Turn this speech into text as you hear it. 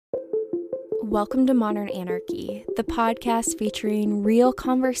Welcome to Modern Anarchy, the podcast featuring real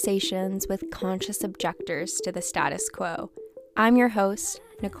conversations with conscious objectors to the status quo. I'm your host,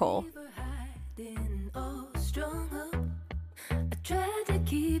 Nicole. I tried to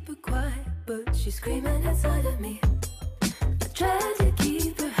keep her quiet, but she's screaming inside of me. I tried to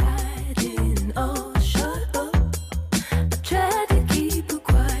keep her hiding, oh, shut up. I tried to keep her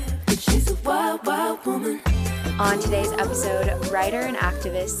quiet, but she's a wild, wild woman. On today's episode, writer and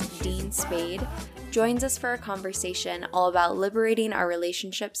activist Dean Spade joins us for a conversation all about liberating our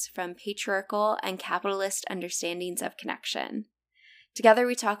relationships from patriarchal and capitalist understandings of connection. Together,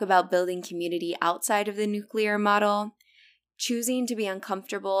 we talk about building community outside of the nuclear model, choosing to be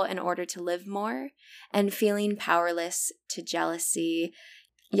uncomfortable in order to live more, and feeling powerless to jealousy.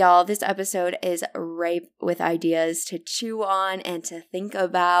 Y'all, this episode is ripe with ideas to chew on and to think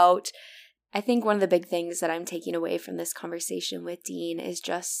about. I think one of the big things that I'm taking away from this conversation with Dean is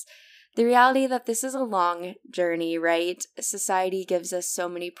just the reality that this is a long journey, right? Society gives us so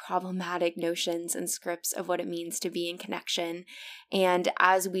many problematic notions and scripts of what it means to be in connection. And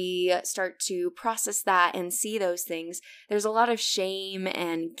as we start to process that and see those things, there's a lot of shame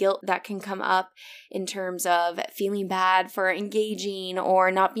and guilt that can come up in terms of feeling bad for engaging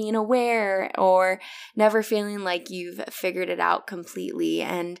or not being aware or never feeling like you've figured it out completely.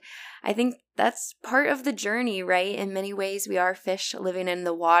 And I think that's part of the journey, right? In many ways, we are fish living in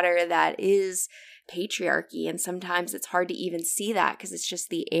the water that is patriarchy. And sometimes it's hard to even see that because it's just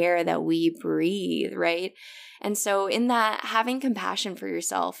the air that we breathe, right? And so in that, having compassion for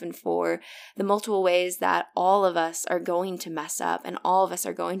yourself and for the multiple ways that all of us are going to mess up and all of us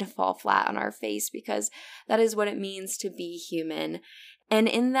are going to fall flat on our face, because that is what it means to be human. And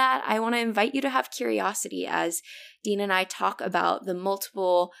in that, I want to invite you to have curiosity as Dean and I talk about the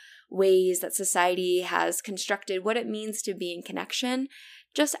multiple ways that society has constructed what it means to be in connection.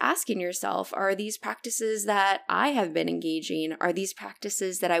 Just asking yourself, are these practices that I have been engaging? Are these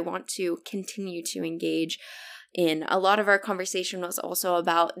practices that I want to continue to engage in? A lot of our conversation was also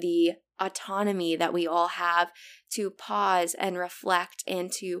about the autonomy that we all have to pause and reflect and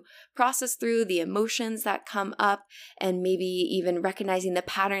to process through the emotions that come up and maybe even recognizing the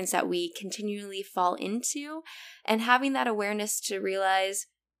patterns that we continually fall into and having that awareness to realize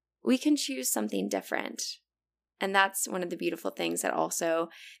we can choose something different. And that's one of the beautiful things that also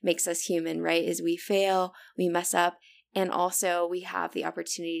makes us human, right? Is we fail, we mess up, and also we have the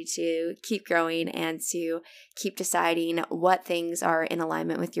opportunity to keep growing and to keep deciding what things are in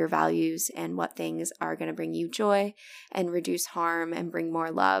alignment with your values and what things are going to bring you joy and reduce harm and bring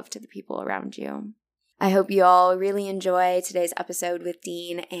more love to the people around you. I hope you all really enjoy today's episode with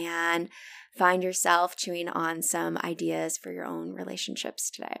Dean and find yourself chewing on some ideas for your own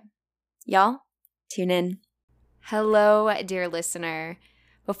relationships today. Y'all, tune in. Hello, dear listener.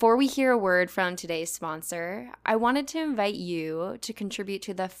 Before we hear a word from today's sponsor, I wanted to invite you to contribute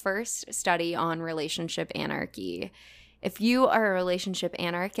to the first study on relationship anarchy. If you are a relationship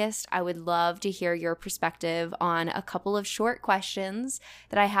anarchist, I would love to hear your perspective on a couple of short questions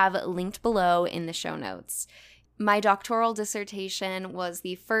that I have linked below in the show notes. My doctoral dissertation was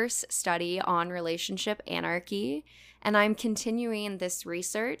the first study on relationship anarchy, and I'm continuing this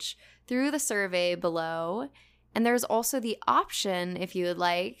research through the survey below. And there's also the option, if you would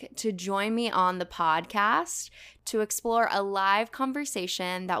like, to join me on the podcast to explore a live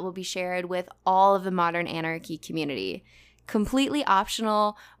conversation that will be shared with all of the Modern Anarchy community. Completely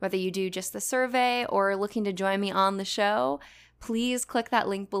optional, whether you do just the survey or looking to join me on the show. Please click that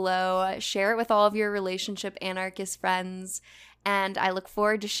link below, share it with all of your relationship anarchist friends, and I look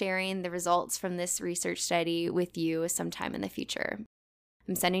forward to sharing the results from this research study with you sometime in the future.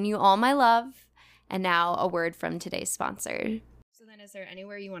 I'm sending you all my love, and now a word from today's sponsor. So then, is there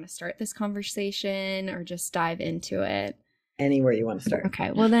anywhere you want to start this conversation or just dive into it? Anywhere you want to start.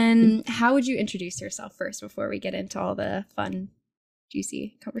 Okay, well then, how would you introduce yourself first before we get into all the fun,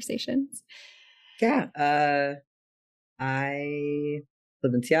 juicy conversations? Yeah, I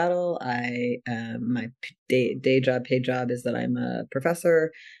live in Seattle. My paid job is that I'm a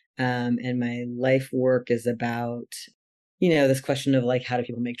professor, and my life work is about, this question of like, how do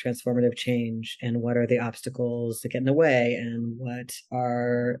people make transformative change and what are the obstacles that get in the way and what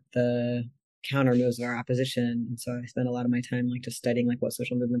are the counter moves of our opposition. And so I spend a lot of my time like just studying like what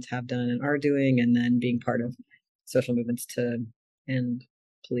social movements have done and are doing, and then being part of social movements to end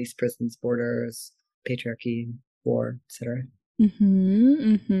police, prisons, borders, patriarchy, war, etc.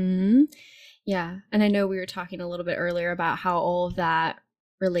 Yeah. And I know we were talking a little bit earlier about how all of that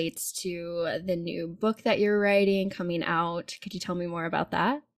relates to the new book that you're writing coming out. Could you tell me more about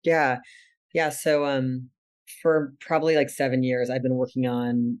that? Yeah. So for probably like 7 years, I've been working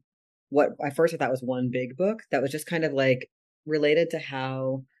on what I first thought was one big book that was just kind of like related to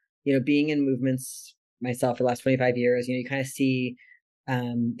how, being in movements myself for the last 25 years, you kind of see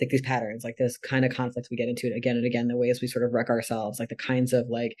like these patterns, like this kind of conflicts we get into again and again, the ways we sort of wreck ourselves, like the kinds of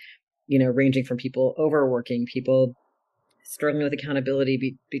like, ranging from people overworking, people struggling with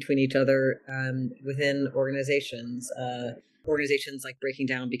accountability between each other within organizations like breaking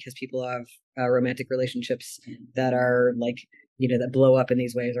down because people have romantic relationships that are like, that blow up in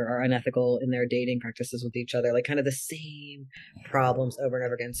these ways or are unethical in their dating practices with each other, like kind of the same problems over and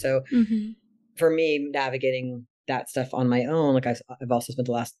over again. So for me, navigating that stuff on my own, like I've also spent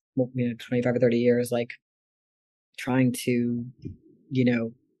the last 25 or 30 years like trying to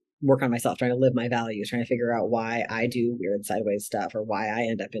work on myself, trying to live my values, trying to figure out why I do weird sideways stuff or why I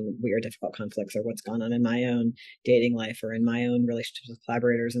end up in weird, difficult conflicts or what's gone on in my own dating life or in my own relationships with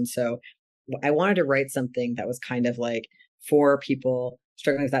collaborators. And so I wanted to write something that was kind of like for people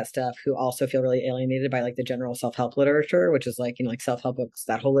struggling with that stuff who also feel really alienated by like the general self-help literature, which is like, like self-help books,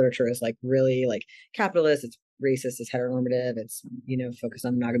 that whole literature is like really like capitalist, it's racist, it's heteronormative, it's, focused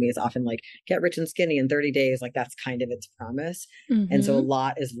on monogamy, is often like get rich and skinny in 30 days. Like that's kind of its promise. And so a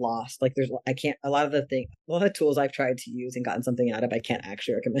lot is lost. Like a lot of the tools I've tried to use and gotten something out of, I can't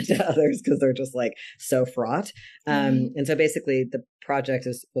actually recommend to others because they're just like so fraught. And so basically the project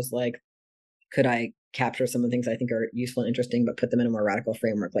was like, could I capture some of the things I think are useful and interesting, but put them in a more radical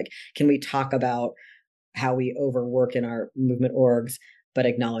framework? Like, can we talk about how we overwork in our movement orgs, but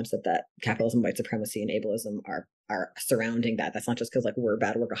acknowledge that capitalism, white supremacy, and ableism are surrounding that? That's not just because like we're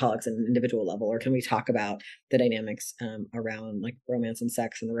bad workaholics at an individual level. Or can we talk about the dynamics around like romance and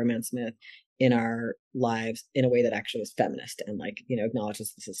sex and the romance myth in our lives in a way that actually is feminist and like,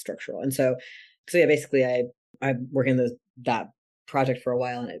 acknowledges this is structural? And so yeah, basically I'm working that project for a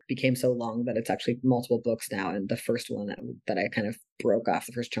while, and it became so long that it's actually multiple books now. And the first one that I kind of broke off,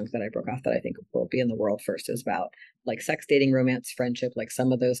 the first chunk that I broke off that I think will be in the world first, is about like sex, dating, romance, friendship, like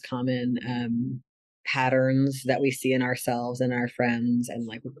some of those common patterns that we see in ourselves and our friends, and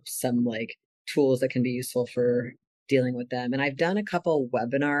like some like tools that can be useful for dealing with them. And I've done a couple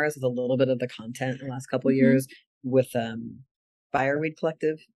webinars with a little bit of the content in the last couple of years with Fireweed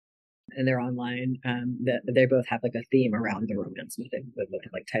Collective, and they're online. That they both have like a theme around the romance myth. They both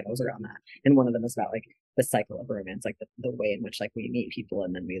have like titles around that, and one of them is about like the cycle of romance, like the way in which like we meet people,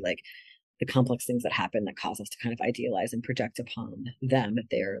 and then we like the complex things that happen that cause us to kind of idealize and project upon them that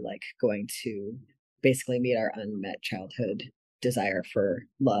they're like going to basically meet our unmet childhood desire for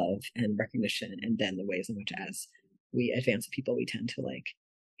love and recognition, and then the ways in which as we advance with people we tend to like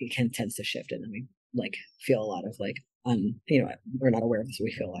it tends to shift, and then we like feel a lot of like we're not aware of this, so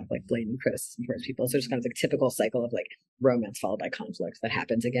we feel a lot of like blame and criticism towards people. So it's kind of like a typical cycle of like romance followed by conflict that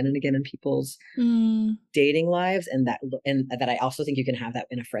happens again and again in people's dating lives, and that I also think you can have that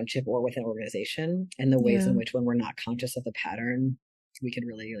in a friendship or with an organization, and the ways in which when we're not conscious of the pattern, we can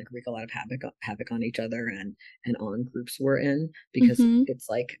really like wreak a lot of havoc on each other and on groups we're in, because it's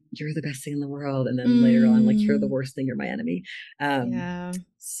like you're the best thing in the world, and then later on like you're the worst thing, you're my enemy.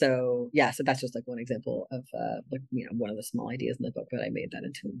 So that's just like one example of like one of the small ideas in the book, but I made that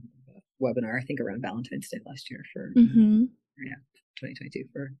into a webinar I think around Valentine's Day last year for 2022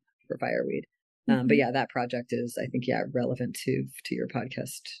 for Fireweed. But yeah, that project is I think relevant to your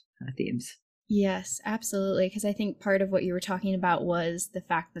podcast themes. Yes, absolutely. Because I think part of what you were talking about was the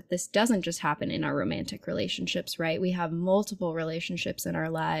fact that this doesn't just happen in our romantic relationships, right? We have multiple relationships in our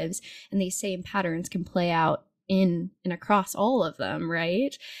lives, and these same patterns can play out in and across all of them,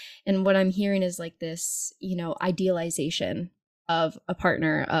 right? And what I'm hearing is like this, idealization of a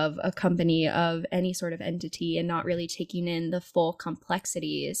partner, of a company, of any sort of entity, and not really taking in the full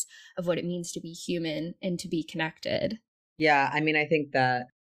complexities of what it means to be human and to be connected. Yeah, I mean, I think that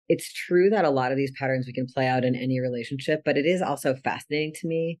it's true that a lot of these patterns we can play out in any relationship, but it is also fascinating to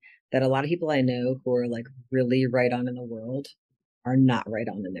me that a lot of people I know who are like really right on in the world are not right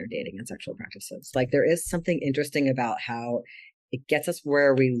on in their dating and sexual practices. Like there is something interesting about how it gets us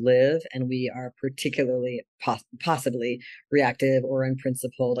where we live, and we are particularly possibly reactive or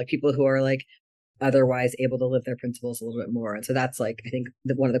unprincipled, like people who are like otherwise able to live their principles a little bit more. And so that's like, I think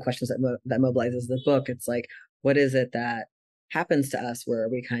one of the questions that mobilizes the book. It's like, what is it that happens to us where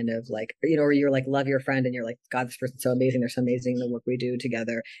we kind of like, or you're like, love your friend and you're like, God, this person's so amazing. They're so amazing. The work we do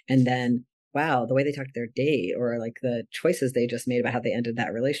together. And then, wow, the way they talk to their date, or like the choices they just made about how they ended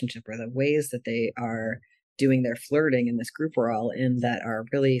that relationship, or the ways that they are doing their flirting in this group we're all in that are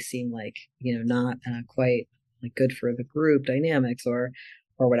really seem like, not quite like good for the group dynamics or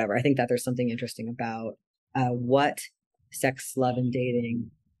whatever. I think that there's something interesting about what sex, love, and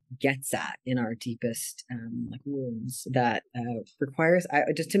dating gets at in our deepest like wounds that requires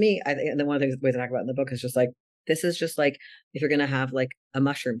just to me and then one of the ways I talk about in the book is just like this is just like if you're gonna have like a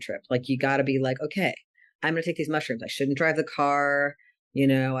mushroom trip, like you got to be like, okay, I'm gonna take these mushrooms, I shouldn't drive the car,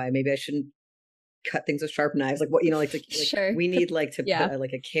 I shouldn't cut things with sharp knives, like what like Sure. we need like to Yeah. put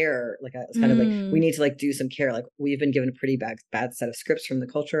like a care, like it's kind of like we need to like do some care, like we've been given a pretty bad set of scripts from the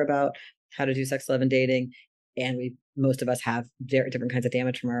culture about how to do sex, love, and dating, and most of us have different kinds of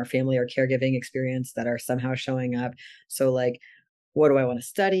damage from our family or caregiving experience that are somehow showing up. So like what do I want to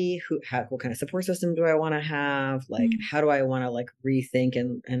study, what kind of support system do I want to have, like how do I want to like rethink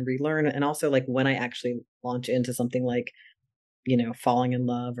and relearn, and also like when I actually launch into something like falling in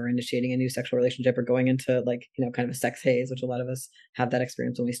love or initiating a new sexual relationship or going into like, kind of a sex haze, which a lot of us have that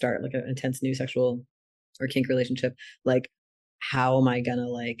experience when we start like an intense new sexual or kink relationship. Like, how am I gonna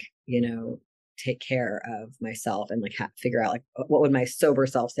like, take care of myself and like figure out like what would my sober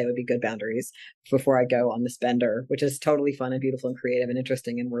self say would be good boundaries before I go on this bender, which is totally fun and beautiful and creative and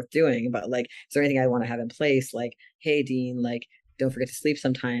interesting and worth doing. But like, is there anything I want to have in place? Like, hey, Dean, like, don't forget to sleep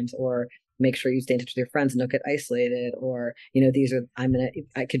sometimes, or make sure you stay in touch with your friends and don't get isolated, or these are I'm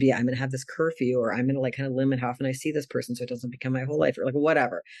gonna have this curfew, or I'm gonna like kind of limit how often I see this person so it doesn't become my whole life, or like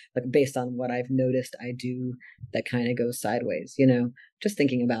whatever, like based on what I've noticed I do that kind of goes sideways, just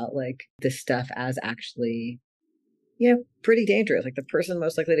thinking about like this stuff as actually pretty dangerous. Like the person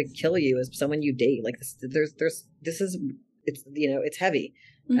most likely to kill you is someone you date. Like it's heavy.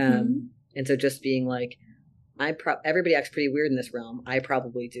 And so just being like, everybody acts pretty weird in this realm. I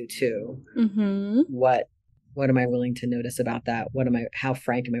probably do too. What am I willing to notice about that? How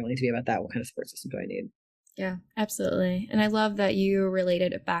frank am I willing to be about that? What kind of support system do I need? Yeah, absolutely. And I love that you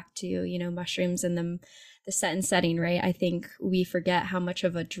related it back to, mushrooms and the set and setting, right? I think we forget how much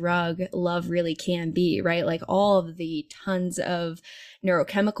of a drug love really can be, right? Like all of the tons of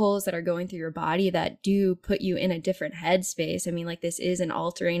neurochemicals that are going through your body that do put you in a different headspace. I mean, like this is an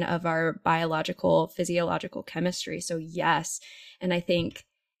altering of our biological, physiological chemistry. So yes. And I think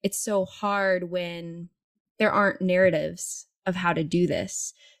it's so hard when there aren't narratives of how to do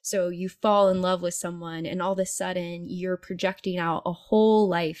this. So you fall in love with someone and all of a sudden you're projecting out a whole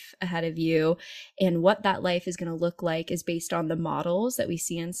life ahead of you. And what that life is going to look like is based on the models that we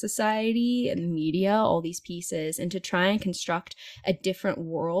see in society and media, all these pieces. And to try and construct a different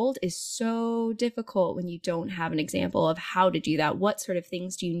world is so difficult when you don't have an example of how to do that. What sort of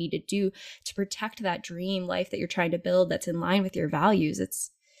things do you need to do to protect that dream life that you're trying to build that's in line with your values?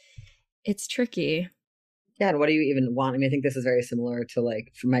 It's tricky. Yeah, and what do you even want? I mean, I think this is very similar to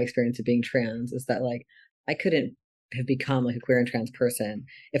like from my experience of being trans, is that like I couldn't have become like a queer and trans person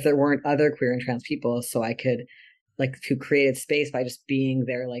if there weren't other queer and trans people. So I could like who created space by just being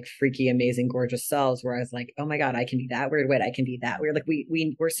their like freaky, amazing, gorgeous selves. Where I was like, oh my God, I can be that weird. Wait, I can be that weird. Like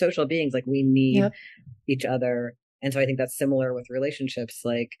we're social beings. Like we need each other. And so I think that's similar with relationships.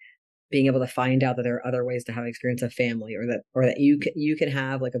 Like being able to find out that there are other ways to have experience of family, or that you can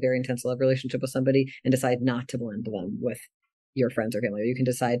have like a very intense love relationship with somebody and decide not to blend them with your friends or family, or you can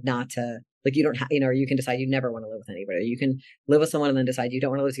decide not to, like, you don't have, or you can decide you never want to live with anybody, or you can live with someone and then decide you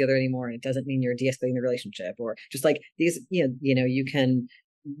don't want to live together anymore, and it doesn't mean you're de-escalating the relationship, or just like these, you can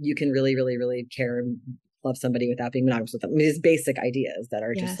really, really, really care and love somebody without being monogamous with them. I mean, these basic ideas that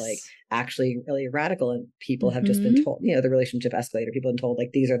are just like actually really radical, and people have just been told, the relationship escalator, people have been told like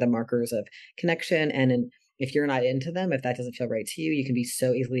these are the markers of connection, and if you're not into them, if that doesn't feel right to you, you can be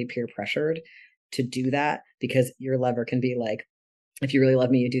so easily peer pressured to do that, because your lover can be like, if you really love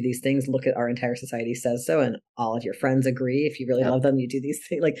me, you do these things. Look at our entire society says so, and all of your friends agree. If you really love them, you do these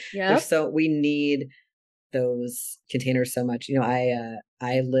things. Like we need those containers so much.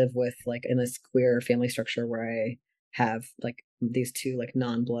 I live with like in this queer family structure where I have like these two like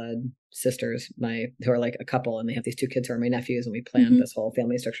non-blood sisters, who are like a couple, and they have these two kids who are my nephews, and we planned this whole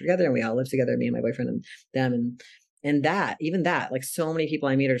family structure together, and we all live together, me and my boyfriend and them, and that, even that, like so many people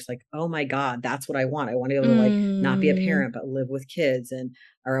I meet are just like, oh my God, that's what I want. I want to be able to like not be a parent but live with kids,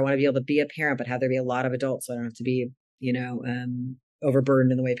 or I want to be able to be a parent but have there be a lot of adults, so I don't have to be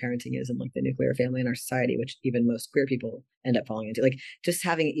overburdened in the way parenting is in like the nuclear family in our society, which even most queer people end up falling into. Like just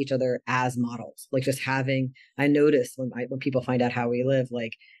having each other as models, like just having, I notice when people find out how we live,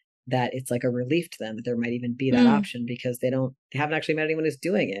 like that it's like a relief to them that there might even be that option, because they haven't actually met anyone who's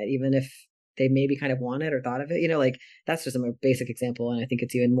doing it, even if they maybe kind of want it or thought of it, like that's just a basic example. And I think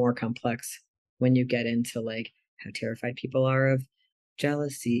it's even more complex when you get into like how terrified people are of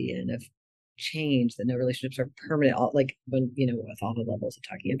jealousy and of change, that no relationships are permanent, all like when with all the levels of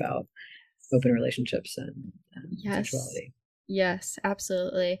talking about open relationships and sexuality. Yes,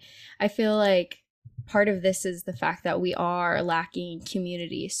 absolutely. I feel like part of this is the fact that we are lacking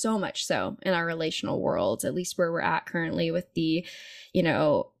community, so much so in our relational world, at least where we're at currently with the,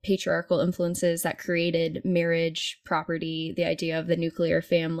 patriarchal influences that created marriage, property, the idea of the nuclear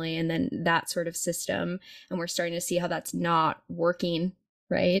family, and then that sort of system. And we're starting to see how that's not working,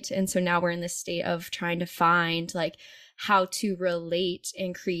 right? And so now we're in this state of trying to find like how to relate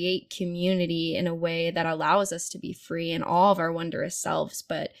and create community in a way that allows us to be free in all of our wondrous selves.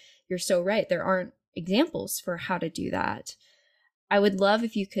 But you're so right, there aren't examples for how to do that. I would love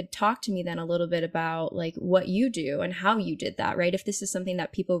if you could talk to me then a little bit about like what you do and how you did that, right? If this is something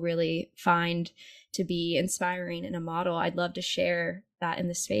that people really find to be inspiring and a model, I'd love to share that in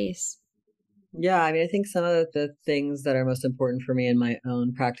the space. Yeah, I mean, I think some of the things that are most important for me in my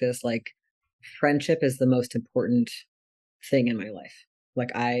own practice, like friendship is the most important thing in my life.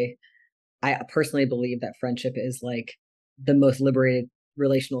 Like I personally believe that friendship is like the most liberated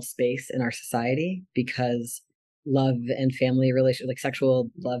relational space in our society, because love and family relation, like sexual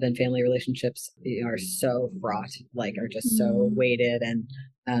love and family relationships are so fraught, like are just so weighted,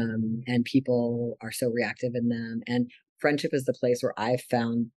 and people are so reactive in them. And friendship is the place where I've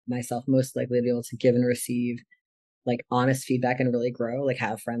found myself most likely to be able to give and receive like honest feedback and really grow, like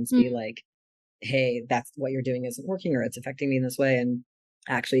have friends be like, hey, that's what you're doing isn't working, or it's affecting me in this way, and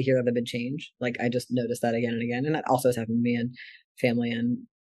actually hear the big change. Like I just noticed that again and again. And that also has happened to me in family and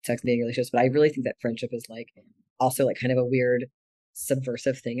sex and dating relationships. But I really think that friendship is like also like kind of a weird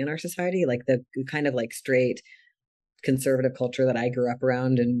subversive thing in our society. Like the kind of like straight conservative culture that I grew up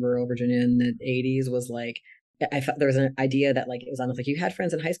around in rural Virginia in the 80s was like, I felt there was an idea that like it was almost like you had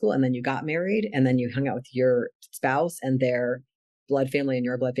friends in high school and then you got married and then you hung out with your spouse and their blood family and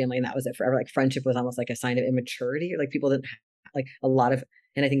your blood family, and that was it forever. Like friendship was almost like a sign of immaturity. Like people didn't like a lot of,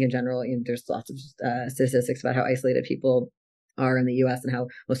 and I think in general, there's lots of statistics about how isolated people are in the US and how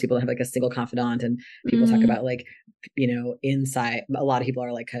most people have like a single confidant, and people talk about like, inside a lot of people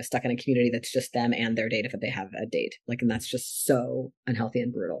are like kind of stuck in a community that's just them and their date if they have a date, like, and that's just so unhealthy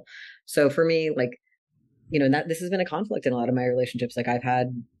and brutal. So for me, like, that this has been a conflict in a lot of my relationships. Like I've had,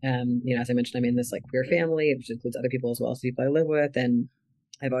 as I mentioned, I'm in this like queer family, which includes other people as well as people I live with. And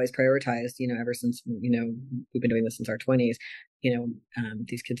I've always prioritized, ever since, we've been doing this since our 20s,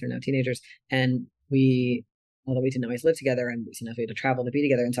 these kids are now teenagers, and although we didn't always live together, and we had to travel to be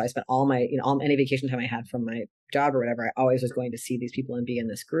together. And so I spent all my, any vacation time I had from my job or whatever, I always was going to see these people and be in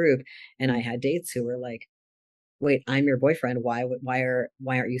this group. And I had dates who were like, wait, I'm your boyfriend. Why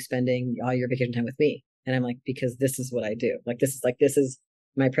aren't you spending all your vacation time with me? And I'm like, because this is what I do. Like, this is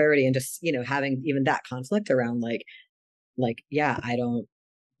my priority. And just, having even that conflict around yeah,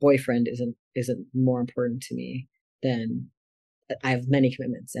 boyfriend isn't more important to me than I have many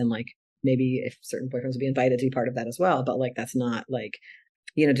commitments. And like, maybe if certain boyfriends would be invited to be part of that as well. But like, that's not like,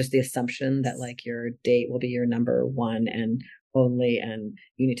 just the assumption that like your date will be your number one and only, and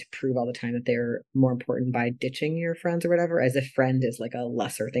you need to prove all the time that they're more important by ditching your friends or whatever, as if friend is like a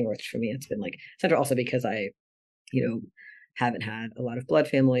lesser thing, which for me it's been like central, also because I haven't had a lot of blood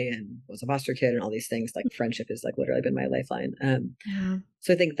family and was a foster kid and all these things. Like friendship has like literally been my lifeline.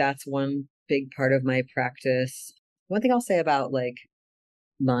 So I think that's one big part of my practice. One thing I'll say about like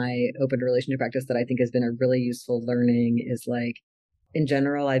my open relationship practice that I think has been a really useful learning is like, in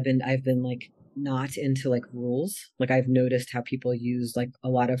general, I've been like not into like rules. Like I've noticed how people use like a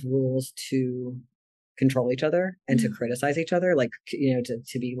lot of rules to control each other and to criticize each other. Like,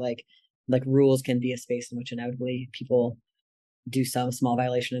 to be like rules can be a space in which inevitably people do some small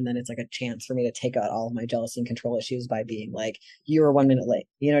violation. And then it's like a chance for me to take out all of my jealousy and control issues by being like, you were 1 minute late.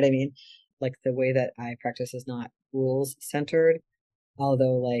 You know what I mean? Like the way that I practice is not rules centered,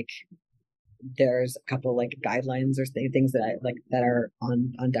 although like there's a couple like guidelines or things that I like that are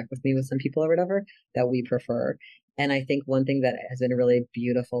on deck with me with some people or whatever that we prefer. And I think one thing that has been a really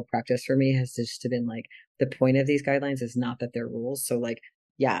beautiful practice for me has just been like, the point of these guidelines is not that they're rules. So like,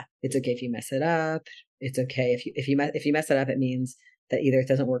 yeah, it's okay if you mess it up. It's okay if you mess it up. It means that either it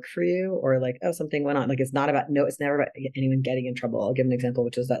doesn't work for you or like, oh, something went on. Like it's never about anyone getting in trouble. I'll give an example,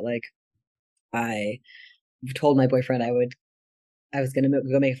 which is that like I told my boyfriend I was going to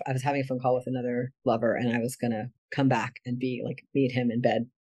go I was having a phone call with another lover, and I was going to come back and be like, meet him in bed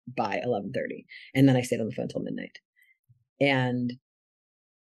by 11:30. And then I stayed on the phone till midnight. And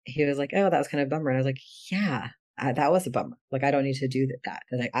he was like, oh, that was kind of a bummer. And I was like, yeah, that was a bummer. Like, I don't need to do that.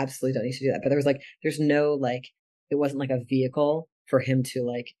 And I absolutely don't need to do that. But there was like, there's no, like, it wasn't like a vehicle for him to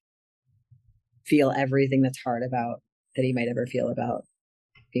like feel everything that's hard about that he might ever feel about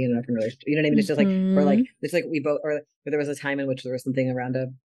being in an open relationship. You know what I mean? It's just like, or like, it's like we both, or there was a time in which there was something around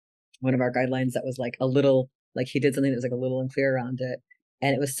one of our guidelines that was like a little, like he did something that was like a little unclear around it.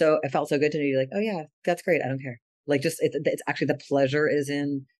 And it felt so good to me, like, oh yeah, that's great. I don't care. Like, just, it's actually, the pleasure is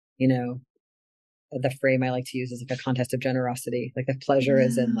in, you know, the frame I like to use is like a contest of generosity. Like the pleasure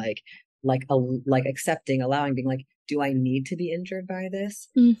is in like accepting, allowing, being like, do I need to be injured by this?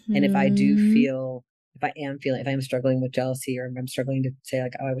 And if I do feel, if I am struggling with jealousy, or if I'm struggling to say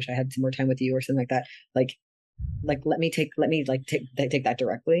like, oh, I wish I had some more time with you or something like that, like let me take that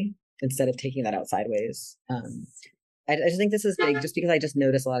directly instead of taking that out sideways. I just think this is big, just because I just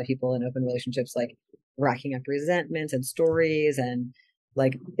notice a lot of people in open relationships like racking up resentments and stories, and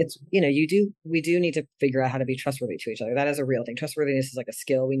like, it's, we do need to figure out how to be trustworthy to each other. That is a real thing. Trustworthiness is like a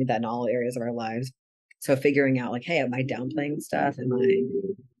skill. We need that in all areas of our lives. So figuring out like, hey, am I downplaying stuff? Am I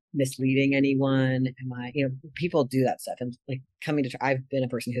misleading anyone? Am I, people do that stuff, and like I've been a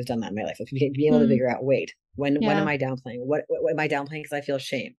person who's done that in my life. Like being able to figure out, wait, when am I downplaying? What am I downplaying because I feel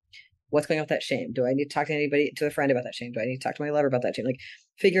shame? What's going on with that shame? Do I need to talk to a friend about that shame? Do I need to talk to my lover about that shame? Like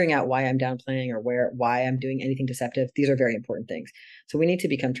figuring out why I'm downplaying, or why I'm doing anything deceptive. These are very important things. So we need to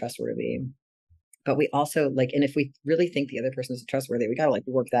become trustworthy. But we also like, and if we really think the other person is trustworthy, we got to like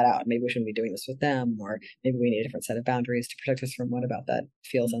work that out. Maybe we shouldn't be doing this with them, or maybe we need a different set of boundaries to protect us from what about that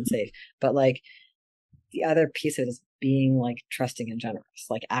feels unsafe. But like the other piece of it is being like trusting and generous.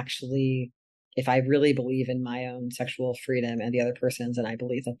 Like actually, if I really believe in my own sexual freedom and the other person's, and I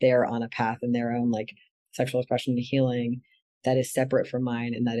believe that they're on a path in their own like sexual expression and healing that is separate from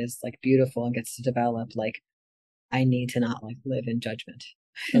mine, and that is like beautiful and gets to develop, like I need to not like live in judgment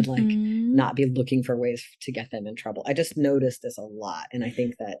and like not be looking for ways to get them in trouble. I just noticed this a lot. And I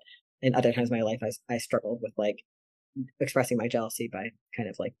think that in other times in my life, I struggled with like expressing my jealousy by kind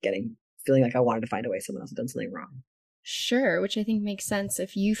of like feeling like I wanted to find a way someone else had done something wrong. Sure, which I think makes sense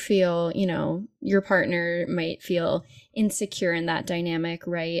if you feel, your partner might feel insecure in that dynamic,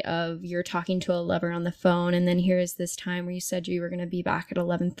 right? Of you're talking to a lover on the phone, and then here's this time where you said you were going to be back at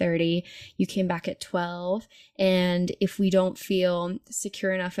 11:30, you came back at 12, and if we don't feel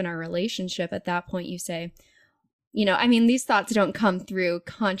secure enough in our relationship at that point, you say, these thoughts don't come through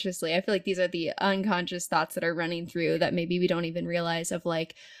consciously. I feel like these are the unconscious thoughts that are running through that maybe we don't even realize, of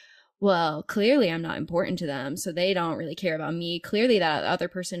like, well, clearly I'm not important to them, so they don't really care about me. Clearly that other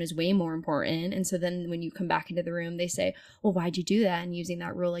person is way more important. And so then when you come back into the room, they say, well, why'd you do that? And using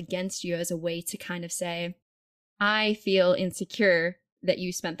that rule against you as a way to kind of say, I feel insecure that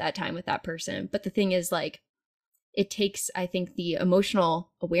you spent that time with that person. But the thing is, like, it takes, I think, the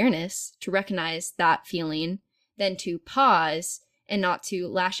emotional awareness to recognize that feeling, then to pause and not to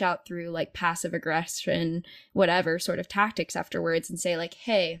lash out through like passive aggression, whatever sort of tactics afterwards, and say like,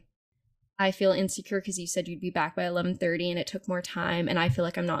 hey, I feel insecure because you said you'd be back by 11:30 and it took more time, and I feel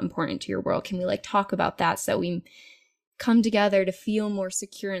like I'm not important to your world. Can we like talk about that so that we come together to feel more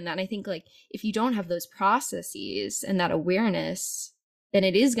secure in that? And I think like if you don't have those processes and that awareness, then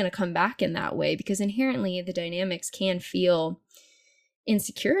it is going to come back in that way, because inherently the dynamics can feel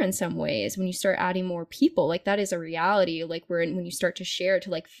insecure in some ways when you start adding more people. Like that is a reality. Like when you start to share,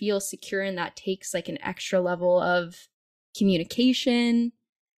 to like feel secure, and that takes like an extra level of communication,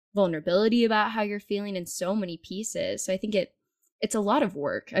 vulnerability about how you're feeling in so many pieces. So I think it's a lot of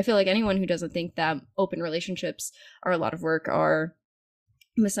work. I feel like anyone who doesn't think that open relationships are a lot of work are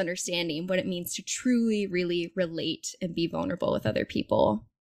misunderstanding what it means to truly really relate and be vulnerable with other people.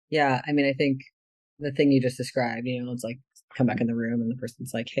 Yeah, I mean, I think the thing you just described, it's like come back in the room and the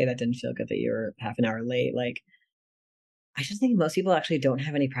person's like, hey, that didn't feel good that you were half an hour late. Like, I just think most people actually don't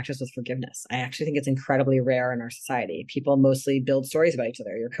have any practice with forgiveness. I actually think it's incredibly rare in our society. People mostly build stories about each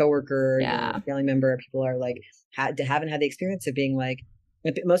other. Your coworker, your family member, people are like, haven't had the experience of being like,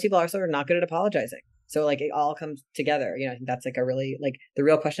 most people also are not good at apologizing. So like it all comes together. I think that's like a really, like the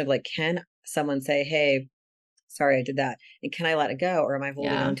real question of like, can someone say, hey, sorry, I did that. And can I let it go? Or am I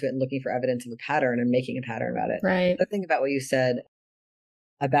holding on to it and looking for evidence of a pattern and making a pattern about it? Right. The thing about what you said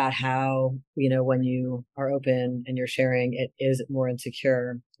about how, when you are open and you're sharing, it is more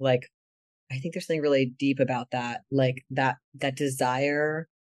insecure. Like, I think there's something really deep about that. Like that desire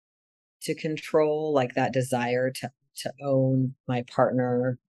to control, like that desire to own my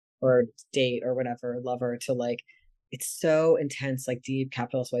partner or date or whatever, lover, to like, it's so intense, like deep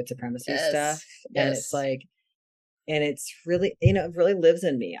capitalist white supremacy stuff. Yes. And it's like, and it's really, it really lives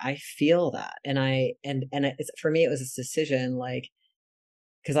in me. I feel that. And it's, for me, it was this decision, like,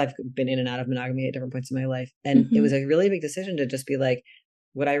 because I've been in and out of monogamy at different points in my life. And it was a really big decision to just be like,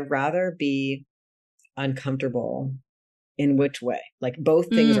 would I rather be uncomfortable in which way? Like both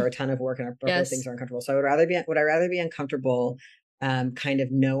things are a ton of work, and both things are uncomfortable. So would I rather be uncomfortable, kind of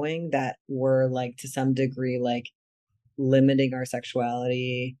knowing that we're like to some degree, like limiting our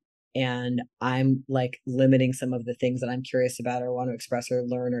sexuality and I'm like limiting some of the things that I'm curious about or want to express or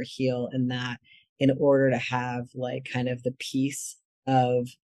learn or heal in that, in order to have like kind of the peace of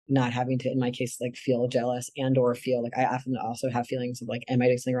not having to, in my case, like feel jealous and or feel like I often also have feelings of like, am I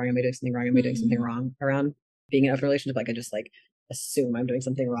doing something wrong? Am I doing something wrong? Am I doing something wrong around being in a relationship? Like I just like assume I'm doing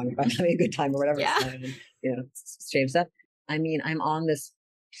something wrong if I'm having a good time or whatever. Yeah. Shame stuff. I mean, I'm on this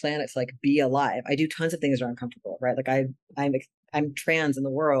planet to like be alive. I do tons of things that are uncomfortable, right? Like I'm trans in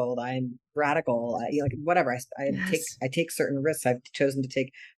the world. I'm radical. Like whatever. I take certain risks. I've chosen to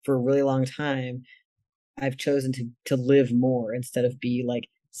take for a really long time. I've chosen to live more instead of be like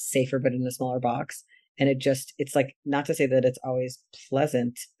safer, but in a smaller box. And it's like, not to say that it's always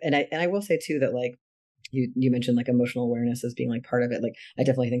pleasant. And I will say too, that like you mentioned like emotional awareness as being like part of it. Like, I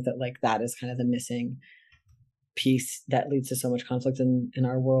definitely think that like that is kind of the missing piece that leads to so much conflict in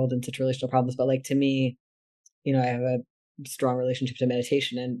our world and such relational problems. But like, to me, I have a strong relationship to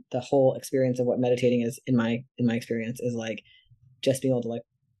meditation, and the whole experience of what meditating is in my experience is like just being able to like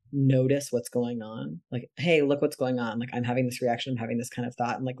notice what's going on. Like, hey, look what's going on. Like, I'm having this reaction, I'm having this kind of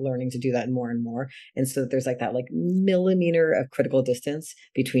thought, and like learning to do that more and more. And so that there's like that like millimeter of critical distance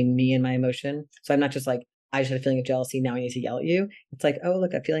between me and my emotion. So I'm not just like, I just had a feeling of jealousy, now I need to yell at you. It's like, oh,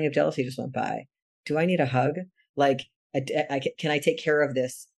 look, a feeling of jealousy just went by. Do I need a hug? Like, can I take care of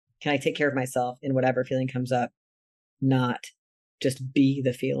this? Can I take care of myself in whatever feeling comes up? Not just be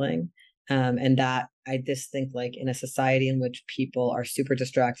the feeling. And that I just think like in a society in which people are super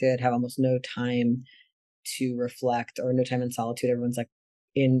distracted, have almost no time to reflect or no time in solitude, everyone's like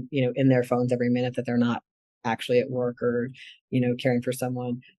in their phones every minute that they're not actually at work or, caring for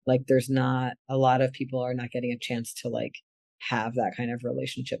someone. Like, there's not a lot of people are not getting a chance to like have that kind of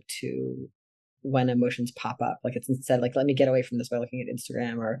relationship to when emotions pop up. Like, it's instead like, let me get away from this by looking at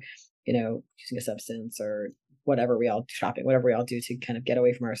Instagram or, using a substance or whatever we all do to kind of get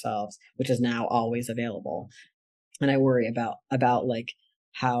away from ourselves, which is now always available. And I worry about like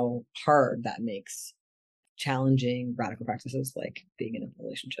how hard that makes challenging radical practices like being in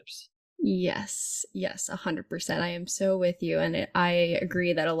relationships. Yes, 100%. I am so with you. And I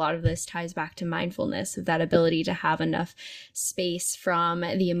agree that a lot of this ties back to mindfulness, of that ability to have enough space from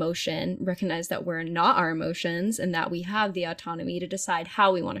the emotion, recognize that we're not our emotions and that we have the autonomy to decide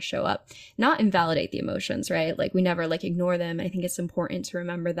how we want to show up, not invalidate the emotions, right? Like, we never like ignore them. I think it's important to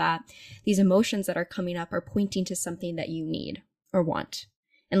remember that these emotions that are coming up are pointing to something that you need or want.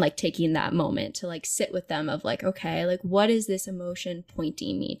 And like taking that moment to like sit with them of like, okay, like what is this emotion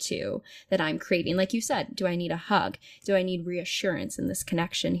pointing me to that I'm craving? Like you said, do I need a hug? Do I need reassurance in this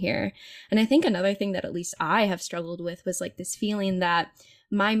connection here? And I think another thing that at least I have struggled with was like this feeling that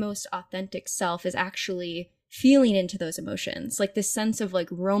my most authentic self is actually feeling into those emotions, like this sense of like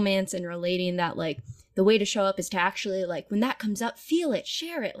romance and relating, that like the way to show up is to actually like when that comes up, feel it,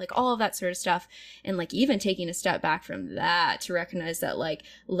 share it, like all of that sort of stuff. And like even taking a step back from that to recognize that like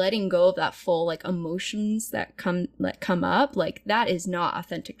letting go of that full like emotions that come up, like that is not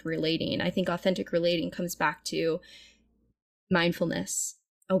authentic relating. I think authentic relating comes back to mindfulness,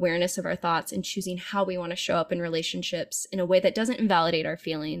 awareness of our thoughts, and choosing how we want to show up in relationships in a way that doesn't invalidate our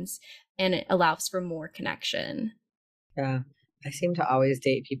feelings, and it allows for more connection. Yeah. I seem to always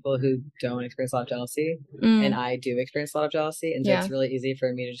date people who don't experience a lot of jealousy, and I do experience a lot of jealousy, and so it's really easy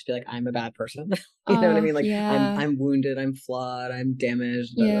for me to just be like, I'm a bad person. You know what I mean? Like, I'm wounded, I'm flawed, I'm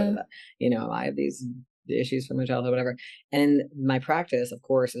damaged. I have these issues from my childhood, whatever. And my practice, of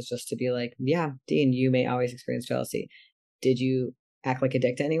course, is just to be like, yeah, Dean, you may always experience jealousy. Did you act like a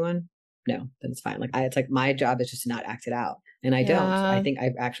dick to anyone? No, then it's fine. Like, it's like my job is just to not act it out, and I don't.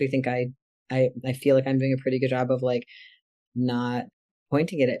 I actually think I feel like I'm doing a pretty good job of like not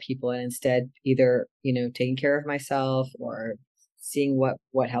pointing it at people, and instead either taking care of myself or seeing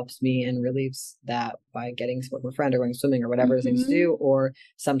what helps me and relieves that by getting support from a friend or going swimming or whatever the things to do, or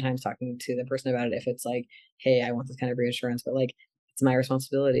sometimes talking to the person about it if it's like, hey, I want this kind of reassurance, but like it's my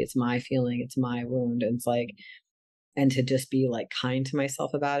responsibility, it's my feeling, it's my wound, and it's like, and to just be like kind to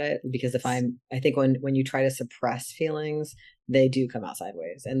myself about it, because I think when you try to suppress feelings, they do come out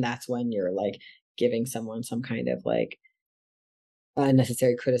sideways, and that's when you're like giving someone some kind of like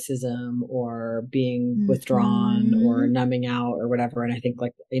unnecessary criticism or being withdrawn or numbing out or whatever. And I think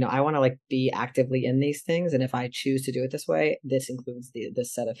like, I want to like be actively in these things. And if I choose to do it this way, this includes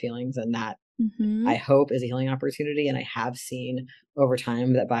this set of feelings, and that I hope is a healing opportunity. And I have seen over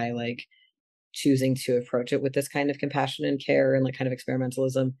time that by like choosing to approach it with this kind of compassion and care and like kind of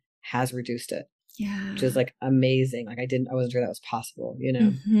experimentalism has reduced it. Yeah. which is like amazing. Like I wasn't sure that was possible, you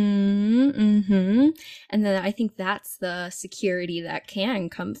know? And then I think that's the security that can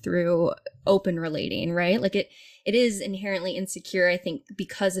come through open relating, right? Like it is inherently insecure, I think,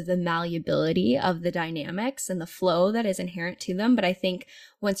 because of the malleability of the dynamics and the flow that is inherent to them. But I think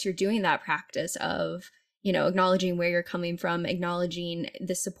once you're doing that practice of, you know, acknowledging where you're coming from, acknowledging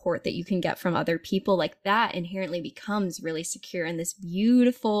the support that you can get from other people, like that inherently becomes really secure in this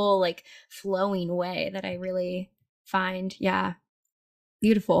beautiful, like flowing way that I really find, yeah,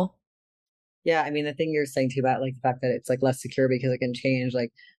 beautiful. Yeah. I mean, the thing you're saying too about like the fact that it's like less secure because it can change,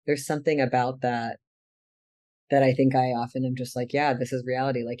 like there's something about that I think I often am just like, yeah, this is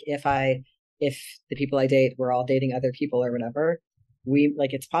reality. Like if the people I date, we're all dating other people or whatever,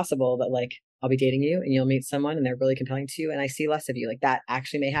 it's possible that like I'll be dating you and you'll meet someone and they're really compelling to you and I see less of you. Like that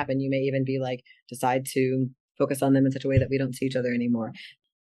actually may happen. You may even be like, decide to focus on them in such a way that we don't see each other anymore.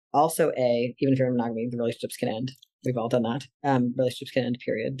 Also, even if you're in monogamy, the relationships can end. We've all done that. Relationships can end,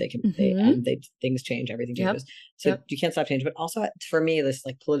 period. They end, things change, everything changes. So you can't stop changing. But also for me, this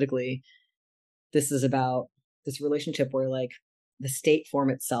like politically, this is about this relationship where like the state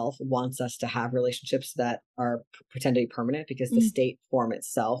form itself wants us to have relationships that are pretend to be permanent because the state form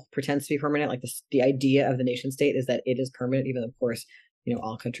itself pretends to be permanent. Like the idea of the nation state is that it is permanent, even though, of course, you know,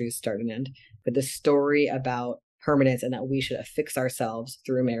 all countries start and end. But the story about permanence and that we should affix ourselves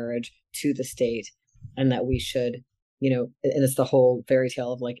through marriage to the state and that we should, you know, and it's the whole fairy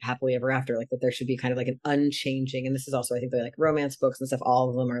tale of like happily ever after, like that there should be kind of like an unchanging. And this is also, I think, they're like romance books and stuff. All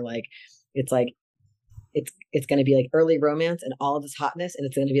of them are like, it's like, it's going to be like early romance and all of this hotness, and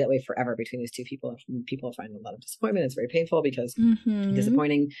it's going to be that way forever between these two people. And people find a lot of disappointment. It's very painful because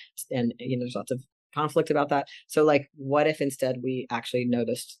disappointing, and you know, there's lots of conflict about that. So like, what if instead we actually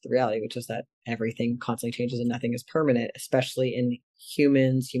noticed the reality, which is that everything constantly changes and nothing is permanent, especially in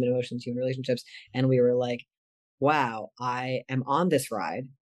humans, human emotions, human relationships. And we were like, wow, I am on this ride.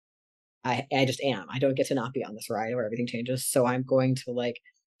 I just am. I don't get to not be on this ride where everything changes. So I'm going to like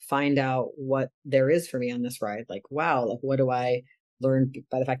find out what there is for me on this ride. Like, wow, like what do I learn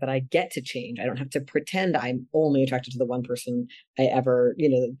by the fact that I get to change? I don't have to pretend I'm only attracted to the one person I ever, you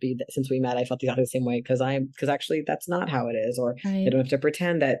know, since we met, I felt exactly the same way because actually that's not how it is. Or I don't have to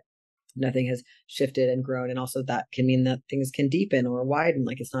pretend that nothing has shifted and grown. And also that can mean that things can deepen or widen.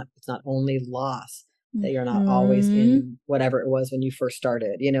 Like it's not only loss, that you're not always in whatever it was when you first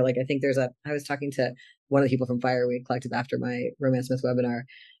started. You know, like I think I was talking to one of the people from Fireweed Collective after my Romance Myth webinar,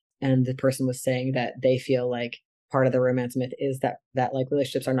 and the person was saying that they feel like part of the romance myth is that like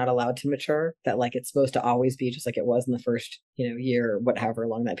relationships are not allowed to mature, that like it's supposed to always be just like it was in the first, you know, year or however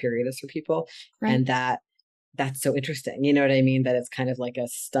long that period is for people. Right. And that's so interesting. You know what I mean? That it's kind of like a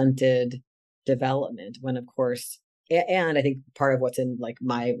stunted development when of course, and I think part of what's in like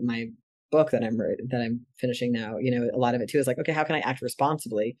my book that I'm finishing now, you know, a lot of it too is like, okay, how can I act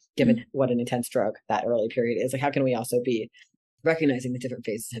responsibly given what an intense drug that early period is? Like, how can we also be recognizing the different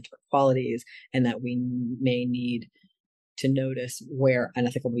phases have different qualities, and that we may need to notice where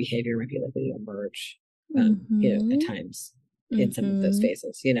unethical behavior might be likely to emerge, you know, at times in some of those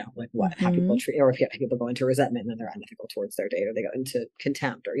phases, you know, like how people treat, or if people go into resentment and then they're unethical towards their date, or they go into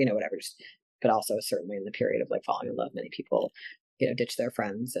contempt, or, you know, whatever, but also certainly in the period of like falling in love, many people, you know, ditch their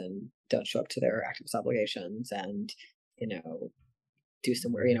friends and don't show up to their activist obligations and, you know, do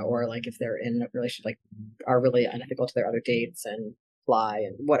somewhere, you know, or like if they're in a relationship, like are really unethical to their other dates and lie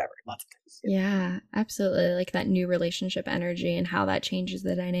and whatever, lots of things. Yeah, absolutely. Like that new relationship energy and how that changes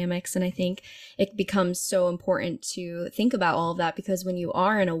the dynamics. And I think it becomes so important to think about all of that, because when you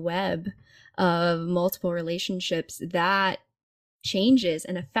are in a web of multiple relationships, that changes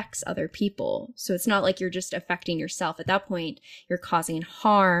and affects other people. So it's not like you're just affecting yourself. At that point, you're causing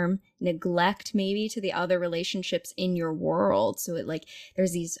harm, neglect maybe to the other relationships in your world. So it like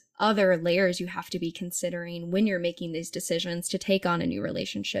there's these other layers you have to be considering when you're making these decisions to take on a new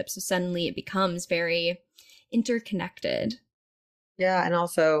relationship. So suddenly it becomes very interconnected. Yeah. And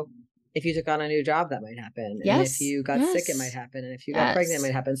also if you took on a new job, that might happen. Yes. And if you got sick, it might happen. And if you got pregnant, it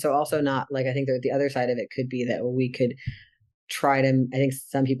might happen. So also not like, I think that the other side of it could be that we could I think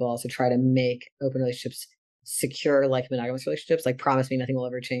some people also try to make open relationships secure, like monogamous relationships, like promise me nothing will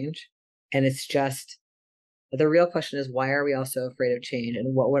ever change. And it's just, the real question is, why are we all so afraid of change?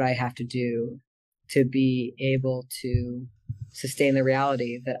 And what would I have to do to be able to sustain the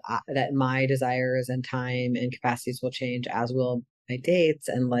reality that my desires and time and capacities will change, as will my dates?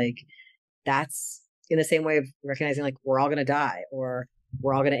 And like, that's in the same way of recognizing like we're all going to die, or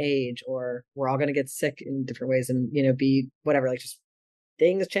we're all going to age, or we're all going to get sick in different ways, and, you know, be whatever, like just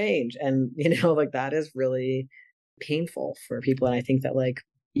things change. And, you know, like that is really painful for people. And I think that like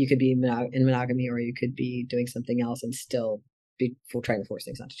you could be in monogamy, or you could be doing something else and still be trying to force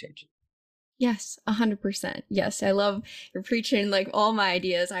things not to change. Yes, 100%. Yes, I love you're preaching like all my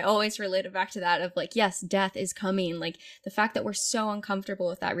ideas. I always relate it back to that of like, yes, death is coming. Like the fact that we're so uncomfortable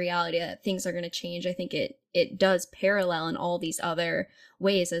with that reality that things are going to change, I think it does parallel in all these other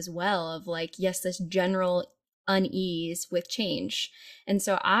ways as well of like, yes, this general unease with change. And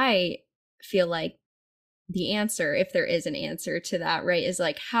so I feel like the answer, if there is an answer to that, right, is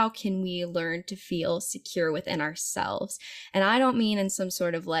like, how can we learn to feel secure within ourselves? And I don't mean in some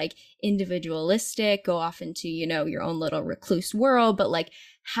sort of like individualistic, go off into, you know, your own little recluse world, but like,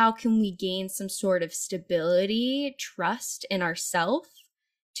 how can we gain some sort of stability, trust in ourselves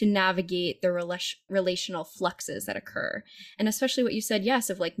to navigate the relational fluxes that occur? And especially what you said, yes,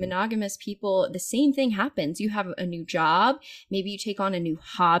 of like monogamous people, the same thing happens. You have a new job, maybe you take on a new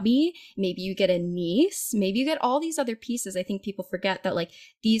hobby, maybe you get a niece, maybe you get all these other pieces. I think people forget that like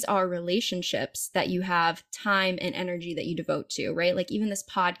these are relationships that you have time and energy that you devote to, right? Like even this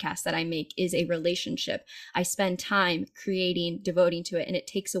podcast that I make is a relationship. I spend time creating, devoting to it, and it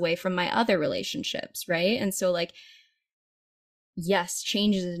takes away from my other relationships, right? And so like, yes,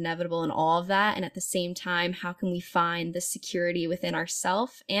 change is inevitable in all of that. And at the same time, how can we find the security within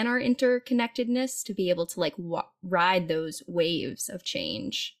ourselves and our interconnectedness to be able to like ride those waves of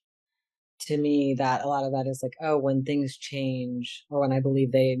change? To me, that a lot of that is like, oh, when things change, or when I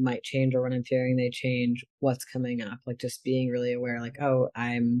believe they might change, or when I'm fearing they change, what's coming up? Like just being really aware, like, oh,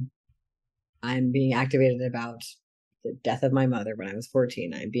 I'm being activated about the death of my mother when I was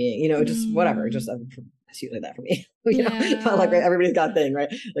 14. I'm being, you know, just whatever, just it's usually that for me. You know, it's not like everybody's got a thing, right?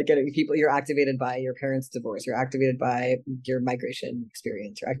 Like getting people, you're activated by your parents' divorce, you're activated by your migration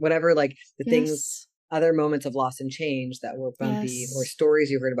experience, or whatever, like the things, other moments of loss and change that were bumpy, or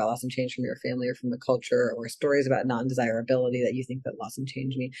stories you heard about loss and change from your family or from the culture, or stories about non-desirability that you think that loss and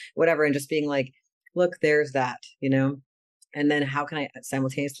change mean, whatever. And just being like, look, there's that, you know, and then how can I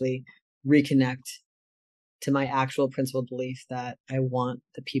simultaneously reconnect to my actual principled belief that I want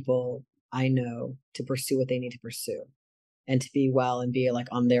the people I know to pursue what they need to pursue and to be well and be like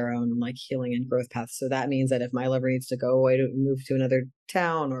on their own like healing and growth path. So that means that if my lover needs to go away to move to another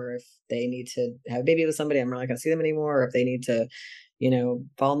town, or if they need to have a baby with somebody, I'm not going to see them anymore. Or if they need to, you know,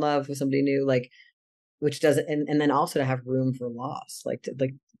 fall in love with somebody new, like, which doesn't, and then also to have room for loss, like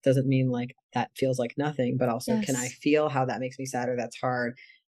doesn't mean like that feels like nothing, but also can I feel how that makes me sad or that's hard,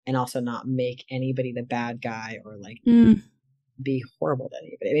 and also not make anybody the bad guy or like be horrible to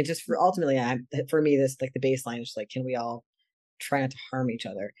anybody. I mean, just for ultimately, for me, this like the baseline is like, can we all try not to harm each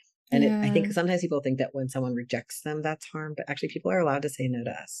other? And I think sometimes people think that when someone rejects them, that's harm, but actually people are allowed to say no to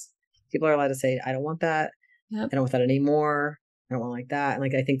us. People are allowed to say, I don't want that. I don't want that anymore. I don't want like that. And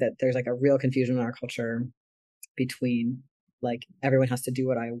like, I think that there's like a real confusion in our culture between like, everyone has to do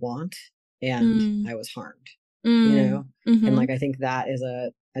what I want and I was harmed, you know? And like, I think that is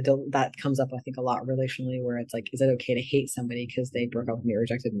that comes up, I think, a lot relationally, where it's like, is it okay to hate somebody because they broke up with me or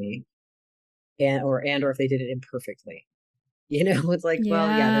rejected me? Or if they did it imperfectly, you know, it's like, well,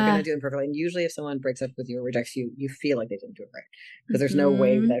 yeah, they're going to do it imperfectly. And usually if someone breaks up with you or rejects you, you feel like they didn't do it right, because there's no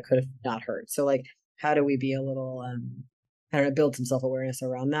way that it could have not hurt. So like, how do we be a little, I don't know, build some self-awareness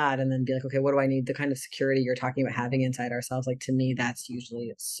around that, and then be like, okay, what do I need? The kind of security you're talking about having inside ourselves. Like, to me, that's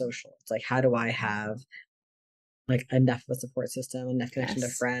usually social. It's like, how do I have like enough of a support system, enough connection to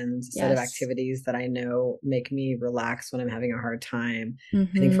friends, a set of activities that I know make me relax when I'm having a hard time. I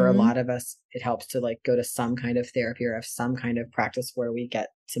think for a lot of us, it helps to like go to some kind of therapy or have some kind of practice where we get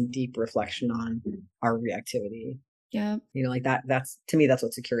some deep reflection on our reactivity. Yeah. You know, like that's, to me, that's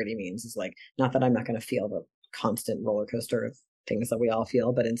what security means, is like, not that I'm not going to feel the constant roller coaster of things that we all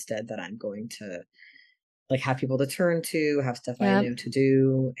feel, but instead that I'm going to like have people to turn to, have stuff I know to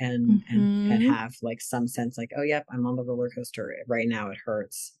do, and have like some sense like, oh, yep, I'm on the roller coaster right now. It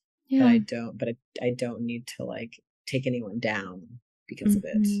hurts, but I don't need to like take anyone down because of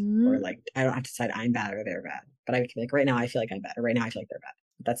it, or like I don't have to decide I'm bad or they're bad. But I can be like, right now I feel like I'm bad, or right now I feel like they're bad.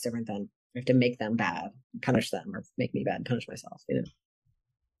 But that's different than I have to make them bad, punish them, or make me bad and punish myself, you know?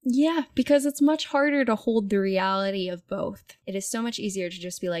 Yeah, because it's much harder to hold the reality of both. It is so much easier to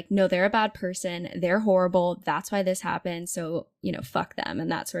just be like, no, they're a bad person. They're horrible. That's why this happened. So, you know, fuck them,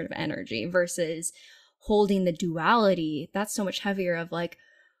 and that sort of energy, versus holding the duality. That's so much heavier of like,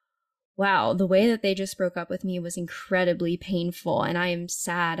 wow, the way that they just broke up with me was incredibly painful, and I am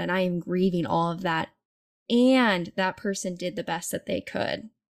sad, and I am grieving all of that. And that person did the best that they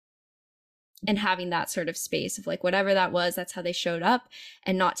could. And having that sort of space of like, whatever that was, that's how they showed up,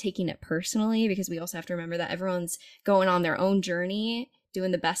 and not taking it personally, because we also have to remember that everyone's going on their own journey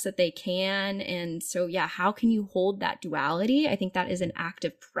doing the best that they can. And so, yeah, how can you hold that duality? I think that is an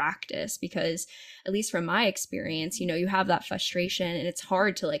active practice because, at least from my experience, you know, you have that frustration and it's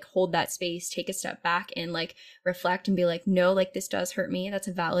hard to like hold that space, take a step back and like reflect and be like, no, like this does hurt me. That's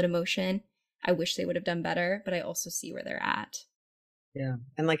a valid emotion. I wish they would have done better, but I also see where they're at. Yeah.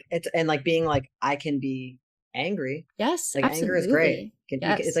 And like, it's, and like being like, I can be angry. Yes. Like absolutely. anger is great.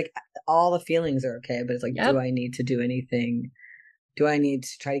 Yes. It's like all the feelings are okay, but it's like, Yep. do I need to do anything? Do I need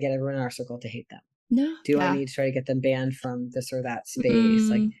to try to get everyone in our circle to hate them? No. Do yeah. I need to try to get them banned from this or that space?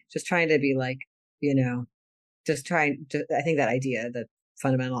 Like just trying to be like, you know, just trying to, I think that idea, that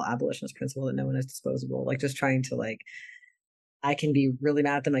fundamental abolitionist principle that no one is disposable, like just trying to like, I can be really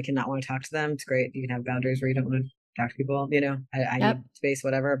mad at them. I cannot want to talk to them. It's great. You can have boundaries where you don't want to talk to people, you know, I Yep. need space,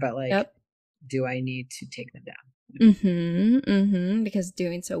 whatever, but like, Yep. do I need to take them down? Because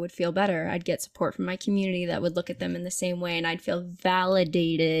doing so would feel better. I'd get support from my community that would look at them in the same way, and I'd feel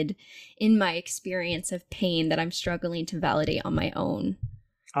validated in my experience of pain that I'm struggling to validate on my own.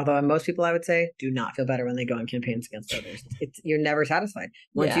 Although most people, I would say, do not feel better when they go on campaigns against others. You're never satisfied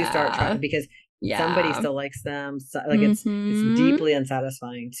once you start trying, because somebody still likes them. So, like it's deeply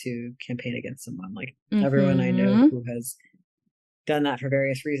unsatisfying to campaign against someone. Like everyone I know who has done that for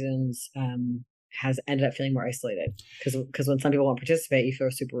various reasons has ended up feeling more isolated, because when some people won't participate, you feel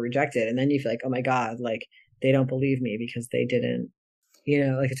super rejected, and then you feel like, oh my god, like they don't believe me because they didn't, you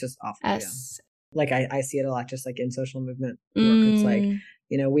know, like it's just awful. Yes. Yeah. Like I see it a lot, just like in social movement work. It's like,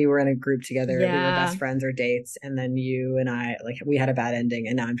 you know, we were in a group together, we were best friends or dates, and then you and I, like, we had a bad ending,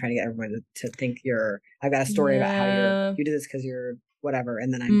 and now I'm trying to get everyone to think I've got a story about how you did this because you're whatever,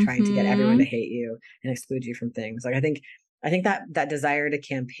 and then I'm trying to get everyone to hate you and exclude you from things. Like I think that desire to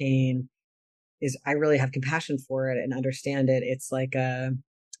campaign is, I really have compassion for it and understand it. It's like a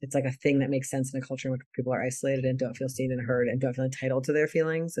thing that makes sense in a culture in which people are isolated and don't feel seen and heard and don't feel entitled to their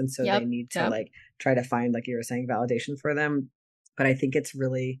feelings, and so they need to like try to find, like you were saying, validation for them. But I think it's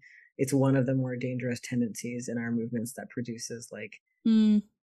one of the more dangerous tendencies in our movements that produces like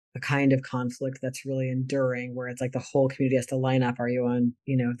a kind of conflict that's really enduring, where it's like the whole community has to line up. Are you on,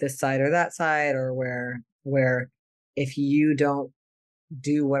 you know, this side or that side? Or where if you don't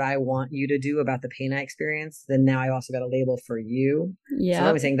do what I want you to do about the pain I experience, then now I also got a label for you. Yeah. So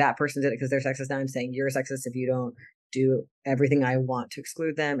I'm saying that person did it because they're sexist. Now I'm saying you're sexist if you don't do everything I want to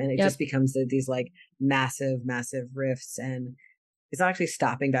exclude them. And it just becomes these like massive, massive rifts, and it's not actually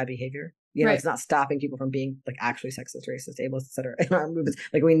stopping bad behavior. You know, it's not stopping people from being like actually sexist, racist, ableist, etc. in our movements.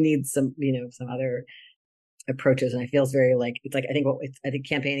 Like we need some, you know, some other approaches. And I feel very like, it's like, I think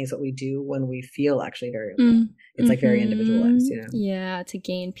campaigning is what we do when we feel actually very alone. It's like very individualized, you know? Yeah, to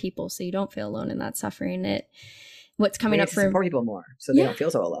gain people so you don't feel alone in that suffering. What's coming up for support people more so they don't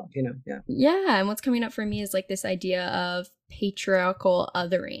feel so alone, you know? Yeah. And what's coming up for me is like this idea of patriarchal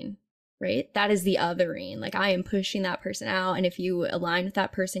othering, right? That is the othering. Like I am pushing that person out. And if you align with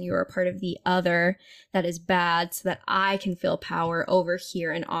that person, you are a part of the other that is bad, so that I can feel power over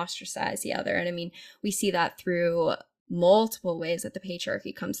here and ostracize the other. And I mean, we see that through multiple ways that the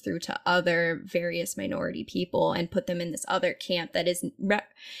patriarchy comes through to other various minority people and put them in this other camp that is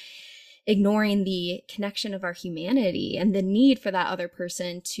ignoring the connection of our humanity and the need for that other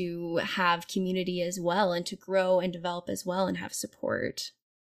person to have community as well, and to grow and develop as well and have support.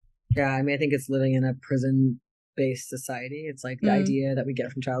 Yeah, I mean, I think it's living in a prison-based society. It's like the idea that we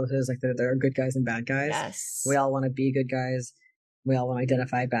get from childhood is like that there are good guys and bad guys. Yes. We all want to be good guys. We all want to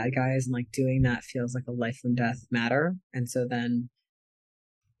identify bad guys, and like doing that feels like a life and death matter. And so then,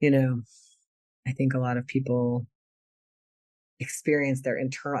 you know, I think a lot of people experience their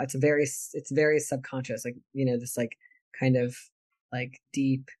internal, it's very subconscious, like, you know, this like kind of like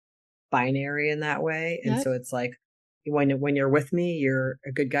deep binary in that way. And so it's like, when you're with me, you're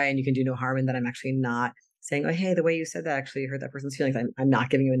a good guy and you can do no harm, and then I'm actually not saying, oh, hey, the way you said that actually hurt that person's feelings. I'm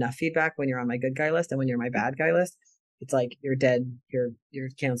not giving you enough feedback when you're on my good guy list, and when you're my bad guy list, it's like you're dead, you're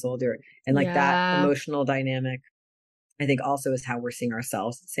canceled, and like that emotional dynamic, I think also is how we're seeing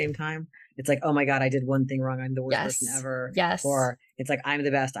ourselves at the same time. It's like, oh my god, I did one thing wrong, I'm the worst person ever. Or it's like, I'm the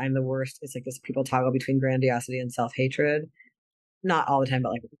best, I'm the worst. It's like this, people toggle between grandiosity and self-hatred, not all the time,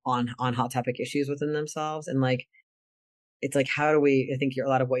 but like on hot topic issues within themselves. And like, it's like, how do we, I think a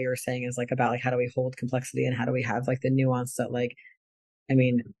lot of what you're saying is like about like, how do we hold complexity, and how do we have like the nuance that like, I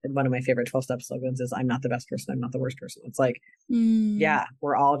mean, one of my favorite 12-step slogans is, I'm not the best person, I'm not the worst person. It's like, yeah,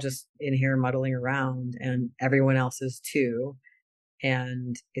 we're all just in here muddling around, and everyone else is too.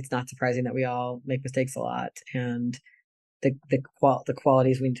 And it's not surprising that we all make mistakes a lot. And the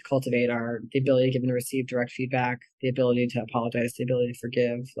qualities we need to cultivate are the ability to give and receive direct feedback, the ability to apologize, the ability to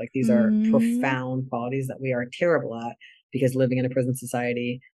forgive. Like these are profound qualities that we are terrible at. because living in a prison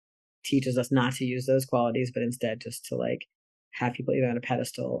society teaches us not to use those qualities, but instead just to like have people either on a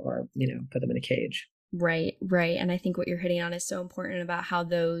pedestal or, put them in a cage. Right, right. And I think what you're hitting on is so important about how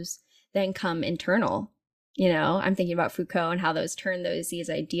those then come internal. I'm thinking about Foucault and how these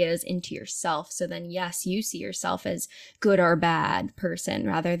ideas into yourself. So then, yes, you see yourself as good or bad person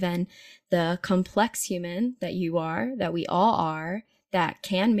rather than the complex human that you are, that we all are, that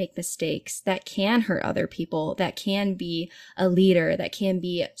can make mistakes, that can hurt other people, that can be a leader, that can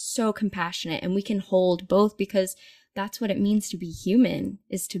be so compassionate. And we can hold both, because that's what it means to be human,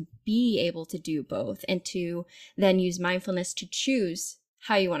 is to be able to do both and to then use mindfulness to choose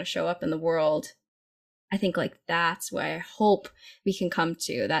how you want to show up in the world. I think like that's why I hope we can come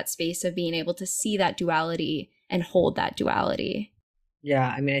to that space of being able to see that duality and hold that duality. Yeah,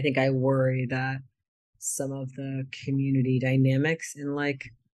 I mean, I think I worry that some of the community dynamics in like,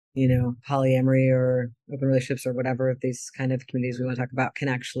 polyamory or open relationships or whatever these kind of communities we want to talk about can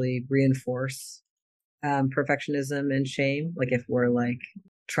actually reinforce perfectionism and shame. Like if we're like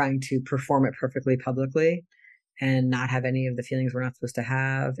trying to perform it perfectly publicly and not have any of the feelings we're not supposed to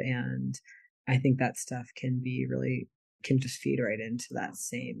have. And I think that stuff can just feed right into that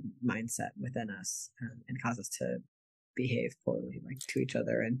same mindset within us and cause us to behave poorly, like to each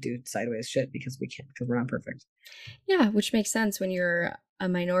other, and do sideways shit because we're not perfect. Yeah, which makes sense when you're a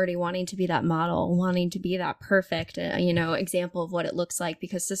minority wanting to be that model, wanting to be that perfect, example of what it looks like,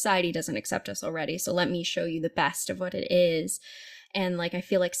 because society doesn't accept us already. So let me show you the best of what it is. And like, I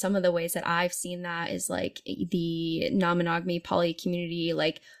feel like some of the ways that I've seen that is like the non-monogamy poly community,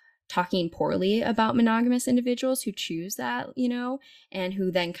 like talking poorly about monogamous individuals who choose that, and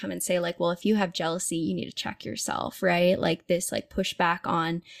who then come and say like, well, if you have jealousy, you need to check yourself, right? Like this, like pushback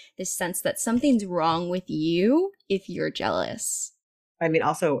on this sense that something's wrong with you if you're jealous. I mean,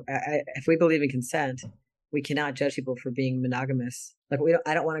 also, if we believe in consent, we cannot judge people for being monogamous. Like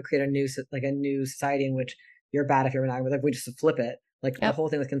I don't want to create a new society in which you're bad if you're monogamous. Like we just flip it. Like the whole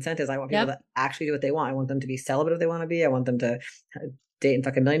thing with consent is I want people to actually do what they want. I want them to be celibate if they want to be. I want them to date and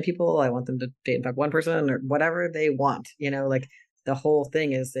fuck a million people. I want them to date and fuck one person or whatever they want. Like the whole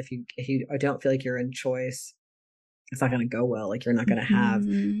thing is if you don't feel like you're in choice, it's not going to go well. Like you're not going to have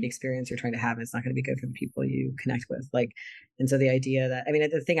the experience you're trying to have. And it's not going to be good for the people you connect with. Like, and so the idea that, I mean,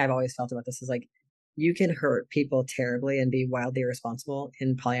 the thing I've always felt about this is like, you can hurt people terribly and be wildly irresponsible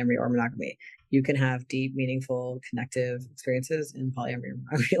in polyamory or monogamy. You can have deep, meaningful, connective experiences in polyamory or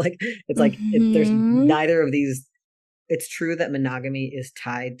monogamy. Like, it's like, there's neither of these. It's true that monogamy is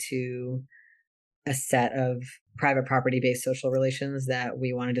tied to a set of private property-based social relations that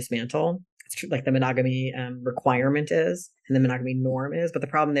we want to dismantle. It's true, like the monogamy requirement is, and the monogamy norm is, but the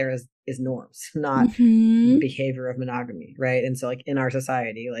problem there is norms, not behavior of monogamy, right? And so, like in our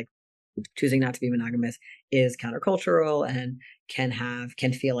society, like choosing not to be monogamous is countercultural and can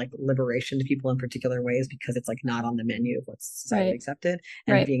feel like liberation to people in particular ways because it's like not on the menu of what's society accepted.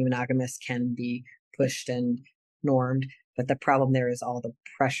 And being monogamous can be pushed and normed, but the problem there is all the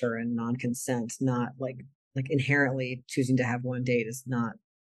pressure and non-consent. Not like inherently choosing to have one date is not,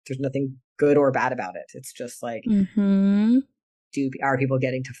 there's nothing good or bad about it. It's just like are people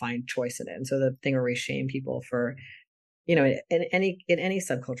getting to find choice in it? And so the thing where we shame people for, in any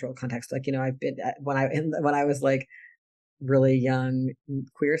subcultural context, like I've been when I was like really young,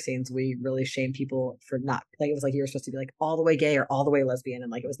 queer scenes, we really shamed people for not, like it was like you were supposed to be like all the way gay or all the way lesbian,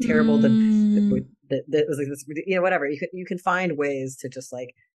 and like it was terrible that it was like this, whatever. You can find ways to just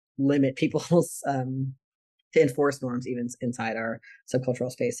like limit people's to enforce norms even inside our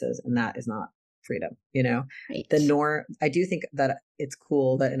subcultural spaces, and that is not freedom. The norm. I do think that it's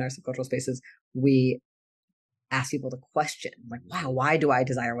cool that in our subcultural spaces we ask people to question, like, wow, why do I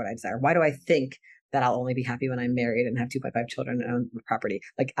desire what I desire? Why do I think that I'll only be happy when I'm married and have 2.5 children and own property?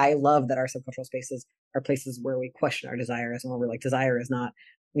 Like, I love that our subcultural spaces are places where we question our desires, and where we're like, desire is not,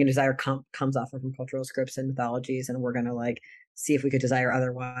 desire comes off from cultural scripts and mythologies, and we're going to like see if we could desire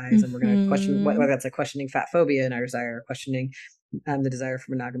otherwise. And we're going to question whether that's like questioning fat phobia in our desire, questioning the desire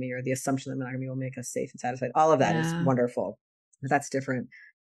for monogamy, or the assumption that monogamy will make us safe and satisfied. All of that is wonderful. But that's different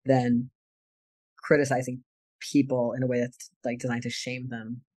than criticizing people in a way that's like designed to shame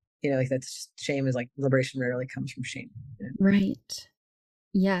them. Like that's shame is like liberation rarely comes from shame. Right.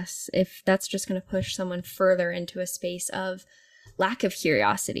 Yes. If that's just going to push someone further into a space of lack of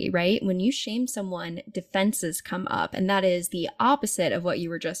curiosity, right? When you shame someone, defenses come up, and that is the opposite of what you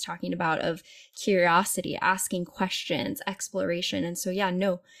were just talking about, of curiosity, asking questions, exploration. And so,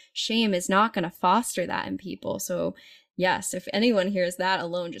 no, shame is not going to foster that in people. So yes, if anyone hears that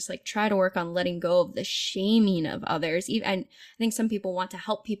alone, just like try to work on letting go of the shaming of others. And I think some people want to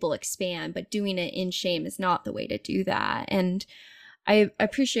help people expand, but doing it in shame is not the way to do that. And I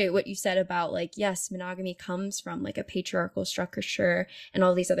appreciate what you said about like, yes, monogamy comes from like a patriarchal structure and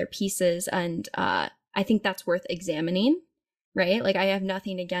all these other pieces. And I think that's worth examining, right? Like I have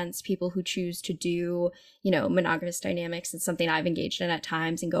nothing against people who choose to do, monogamous dynamics. It's something I've engaged in at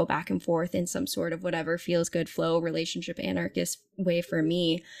times and go back and forth in some sort of whatever feels good flow, relationship anarchist way for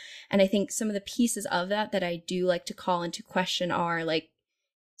me. And I think some of the pieces of that I do like to call into question are like,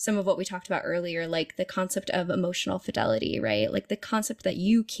 some of what we talked about earlier, like the concept of emotional fidelity, right? Like the concept that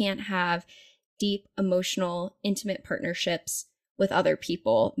you can't have deep, emotional, intimate partnerships with other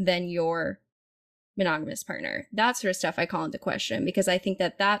people than your monogamous partner. That sort of stuff I call into question, because I think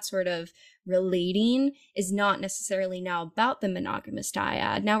that sort of relating is not necessarily now about the monogamous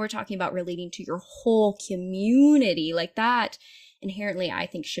dyad. Now we're talking about relating to your whole community. Like that inherently, I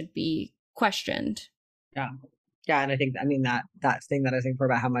think, should be questioned. Yeah. Yeah, and I think, that thing that I was thinking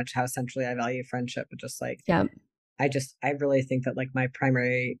about how centrally I value friendship, but just like, yeah, I really think that like my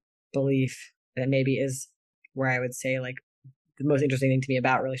primary belief that maybe is where I would say like the most interesting thing to me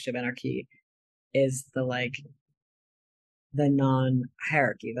about relationship anarchy is the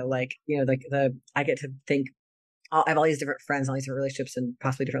non-hierarchy, I get to think, I have all these different friends, all these different relationships and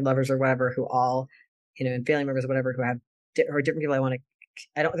possibly different lovers or whatever, who all, and family members or whatever, who have or different people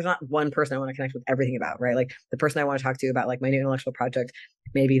there's not one person I want to connect with everything about, right? Like the person I want to talk to about like my new intellectual project,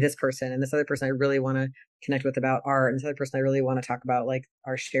 maybe this person, and this other person I really want to connect with about art, and this other person I really want to talk about like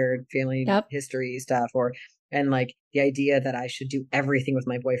our shared family history stuff, and like the idea that I should do everything with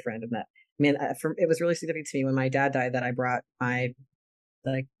my boyfriend. And that, it was really significant to me when my dad died that I brought my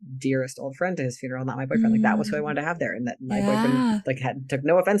like dearest old friend to his funeral, not my boyfriend. Like that was who I wanted to have there, and that my boyfriend like took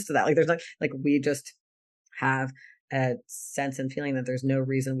no offense to that. Like there's not like we just have a sense and feeling that there's no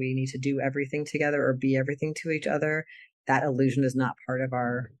reason we need to do everything together or be everything to each other. That illusion is not part of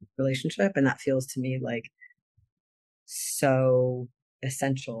our relationship, and that feels to me like so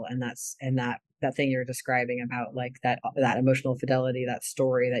essential. And that thing you're describing about like that emotional fidelity, that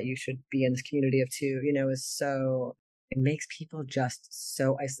story that you should be in this community of two, is so, it makes people just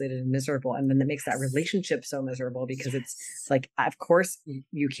so isolated and miserable. And then that makes that relationship so miserable, because it's like, of course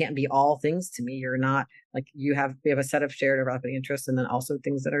you can't be all things to me. You're not like, we have a set of shared overlapping interests, and then also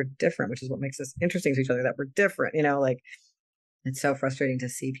things that are different, which is what makes us interesting to each other, that we're different, like it's so frustrating to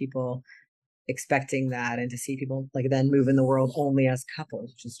see people expecting that, and to see people like then move in the world only as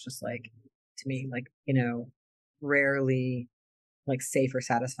couples, which is just like, to me, like, rarely like safe or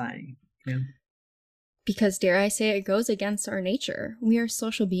satisfying. Because, dare I say, it goes against our nature. We are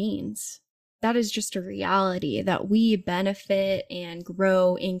social beings. That is just a reality, that we benefit and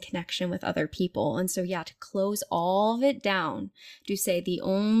grow in connection with other people. And so, to close all of it down, to say the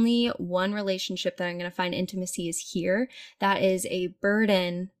only one relationship that I'm going to find intimacy is here, that is a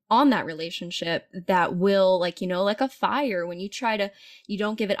burden on that relationship that will, like a fire, when you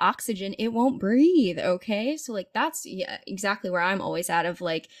don't give it oxygen, it won't breathe. Okay. So like, that's exactly where I'm always at, of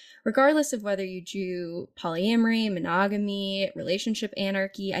like, regardless of whether you do polyamory, monogamy, relationship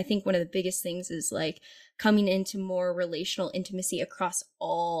anarchy, I think one of the biggest things is like coming into more relational intimacy across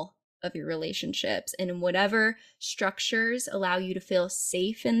all of your relationships, and in whatever structures allow you to feel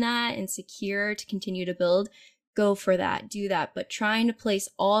safe in that and secure to continue to build. Go for that, do that. But trying to place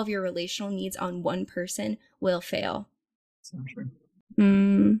all of your relational needs on one person will fail. So true.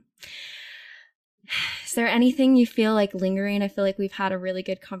 Is there anything you feel like lingering? I feel like we've had a really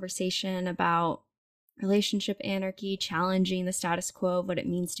good conversation about relationship anarchy, challenging the status quo of what it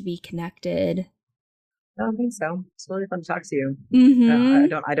means to be connected. I don't think so. It's really fun to talk to you.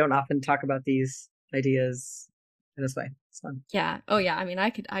 Mm-hmm. I don't often talk about these ideas in this way. It's fun. Yeah. Oh yeah. I mean, I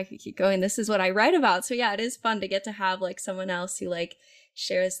could keep going. This is what I write about. So yeah, it is fun to get to have like someone else who like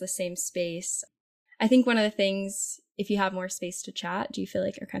shares the same space. I think one of the things, if you have more space to chat, do you feel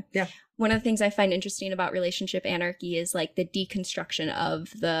like, okay. Yeah. One of the things I find interesting about relationship anarchy is like the deconstruction of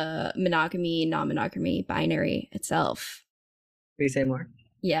the monogamy, non-monogamy binary itself. Will you say more?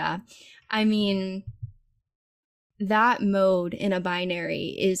 Yeah. I mean, that mode in a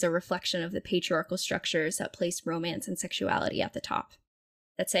binary is a reflection of the patriarchal structures that place romance and sexuality at the top.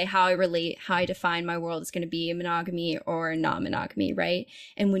 That say how I define my world is going to be monogamy or non-monogamy, right?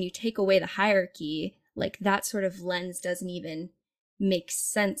 And when you take away the hierarchy, like that sort of lens doesn't even make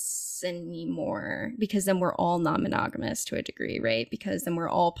sense anymore, because then we're all non-monogamous to a degree, right? Because then we're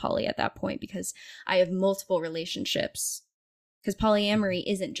all poly at that point, because I have multiple relationships. Because polyamory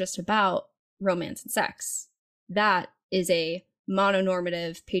isn't just about romance and sex. That is a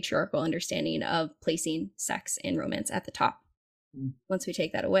mononormative patriarchal understanding of placing sex and romance at the top. Once we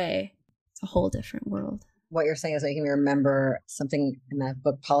take that away, it's a whole different world. What you're saying is making me remember something in that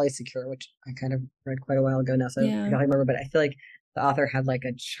book, Polysecure, which I kind of read quite a while ago now, so I don't remember, but I feel like the author had like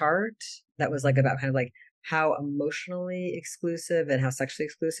a chart that was like about kind of like how emotionally exclusive and how sexually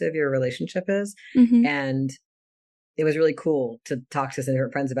exclusive your relationship is. And it was really cool to talk to some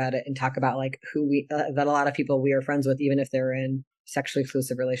different friends about it and talk about like who we, that a lot of people we are friends with, even if they're in sexually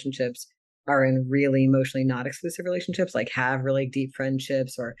exclusive relationships, are in really emotionally not exclusive relationships, like have really deep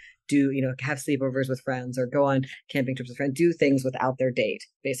friendships, or do, you know, have sleepovers with friends, or go on camping trips with friends, do things without their date,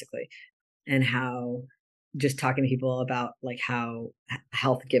 basically. And how just talking to people about like how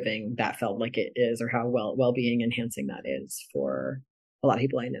health giving that felt like it is, or how well-being enhancing that is for a lot of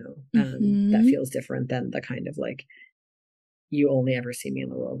people I know. That feels different than the kind of like, you only ever see me in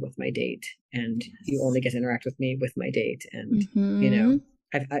the world with my date, and you only get to interact with me with my date. And, you know,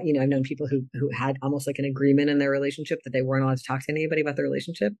 I've known people who had almost like an agreement in their relationship that they weren't allowed to talk to anybody about their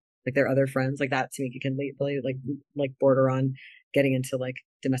relationship, like their other friends. Like that to me can really like border on getting into like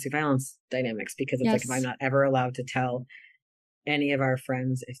domestic violence dynamics, because it's like, if I'm not ever allowed to tell any of our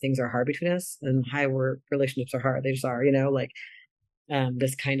friends if things are hard between us, then relationships are hard. They just are, you know, like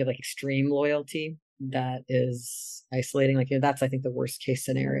this kind of like extreme loyalty that is isolating. Like, you know, that's I think the worst case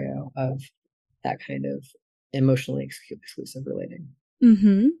scenario of that kind of emotionally exclusive relating.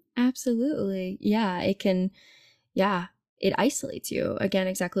 Absolutely. Yeah, it can, it isolates you. Again,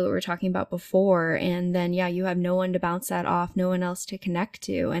 exactly what we were talking about before. And then, you have no one to bounce that off, no one else to connect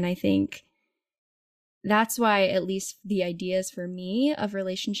to. And I think that's why at least the ideas for me of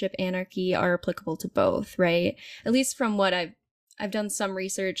relationship anarchy are applicable to both, right? At least from what I've done some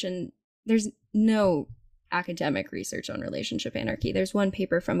research, and there's no academic research on relationship anarchy. There's one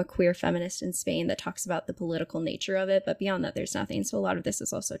paper from a queer feminist in Spain that talks about the political nature of it, but beyond that, there's nothing. So a lot of this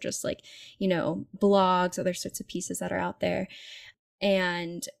is also just like, you know, blogs, other sorts of pieces that are out there.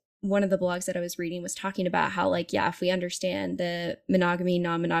 And one of the blogs that I was reading was talking about how, like, if we understand the monogamy,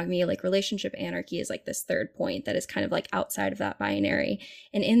 non-monogamy, like relationship anarchy is like this third point that is kind of like outside of that binary.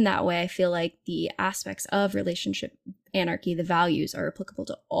 And in that way, I feel like the aspects of relationship anarchy, the values, are applicable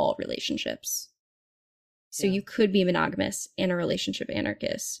to all relationships. So you could be monogamous and a relationship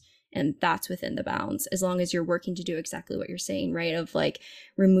anarchist, and that's within the bounds, as long as you're working to do exactly what you're saying, right? Of like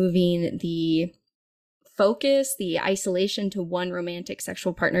removing the focus, the isolation to one romantic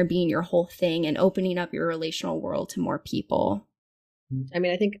sexual partner being your whole thing, and opening up your relational world to more people. I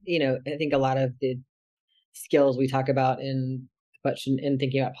mean, I think a lot of the skills we talk about in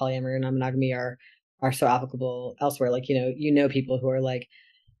thinking about polyamory and non-monogamy are so applicable elsewhere. Like, you know, people who are like,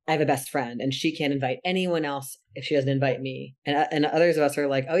 I have a best friend and she can't invite anyone else if she doesn't invite me. And others of us are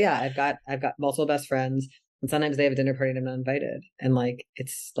like, oh yeah, I've got multiple best friends, and sometimes they have a dinner party and I'm not invited. And like,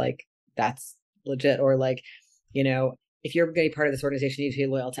 it's like, that's legit. Or like, you know, if you're going to be part of this organization, you need to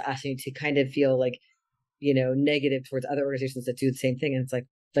be loyal to us. You need to kind of feel like, you know, negative towards other organizations that do the same thing. And it's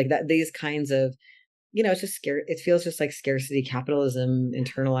like that, these kinds of, you know, it's just scary. It feels just like scarcity capitalism,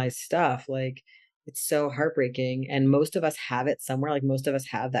 internalized stuff. Like, it's so heartbreaking. And most of us have it somewhere. Like, most of us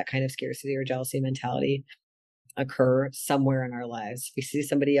have that kind of scarcity or jealousy mentality occur somewhere in our lives. We see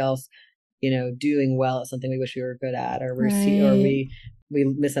somebody else, you know, doing well at something we wish we were good at, or we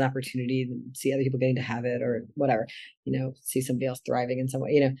miss an opportunity, see other people getting to have it, or whatever, you know, see somebody else thriving in some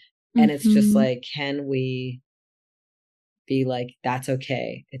way, you know. And it's just like, can we be like, that's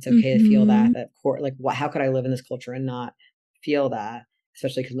okay. It's okay to feel that like, how could I live in this culture and not feel that?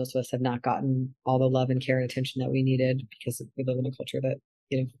 Especially because most of us have not gotten all the love and care and attention that we needed, because we live in a culture that,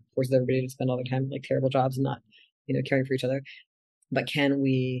 you know, forces everybody to spend all their time like terrible jobs and not, you know, caring for each other. But can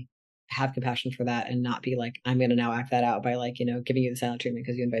we have compassion for that and not be like, I'm going to now act that out by like, you know, giving you the silent treatment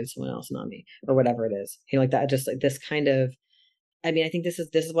because you invited someone else, not me, or whatever it is, you know, like that. Just like this kind of, I mean, I think this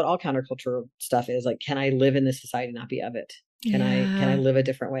is what all countercultural stuff is. Like, can I live in this society and not be of it? Can I live a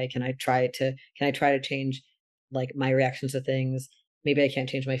different way? Can I try to change like my reactions to things? Maybe I can't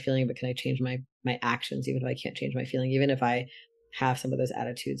change my feeling, but can I change my actions, even if I can't change my feeling, even if I have some of those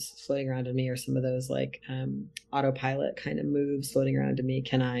attitudes floating around in me, or some of those like autopilot kind of moves floating around in me?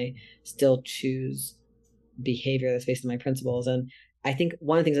 Can I still choose behavior that's based on my principles? And I think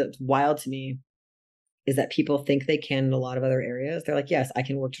one of the things that's wild to me is that people think they can in a lot of other areas. They're like, yes, I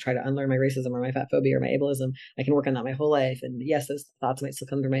can work to try to unlearn my racism or my fat phobia or my ableism. I can work on that my whole life. And yes, those thoughts might still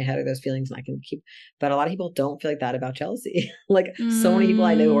come through my head, or those feelings, and I can keep, but a lot of people don't feel like that about jealousy. Like, so many people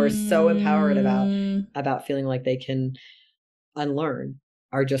I know who are so empowered about feeling like they can unlearn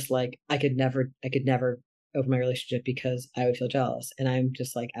are just like, I could never open my relationship because I would feel jealous. And I'm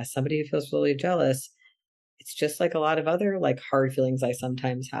just like, as somebody who feels really jealous, it's just like a lot of other like hard feelings I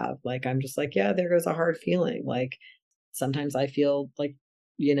sometimes have. Like, I'm just like, yeah, there goes a hard feeling. Like, sometimes I feel like,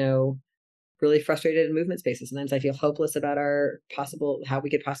 you know, really frustrated in movement spaces. Sometimes I feel hopeless about how we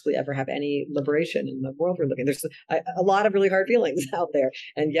could possibly ever have any liberation in the world we're living. There's a lot of really hard feelings out there,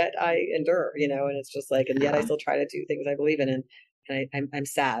 and yet I endure, you know, and it's just like, and yet I still try to do things I believe in. And I'm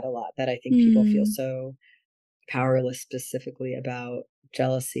sad a lot that I think people feel so powerless specifically about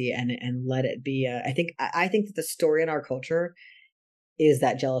jealousy and let it be. I think that the story in our culture is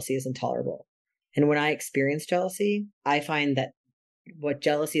that jealousy is intolerable. And when I experience jealousy, I find that what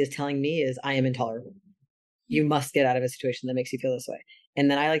jealousy is telling me is I am intolerable. You must get out of a situation that makes you feel this way.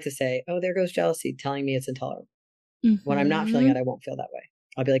 And then I like to say, oh, there goes jealousy telling me it's intolerable. When I'm not feeling it, I won't feel that way.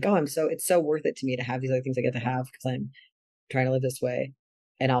 I'll be like, oh, it's so worth it to me to have these other things I get to have because I'm trying to live this way.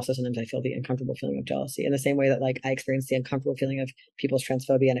 And also sometimes I feel the uncomfortable feeling of jealousy in the same way that like I experienced the uncomfortable feeling of people's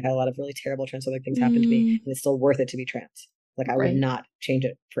transphobia. And I've had a lot of really terrible transphobic things happen to me. And it's still worth it to be trans. Like I would not change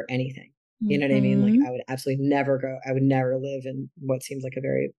it for anything. You know what I mean? Like I would absolutely never I would never live in what seems like a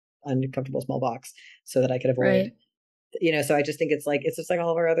very uncomfortable small box so that I could avoid, you know, so I just think it's just like all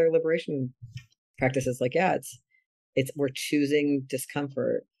of our other liberation practices. Like, yeah, we're choosing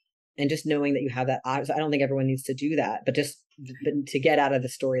discomfort and just knowing that you have that. I don't think everyone needs to do that, but to get out of the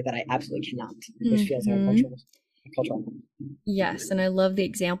story that I absolutely cannot, which feels cultural. Yes. And I love the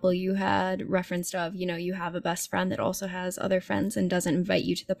example you had referenced of, you know, you have a best friend that also has other friends and doesn't invite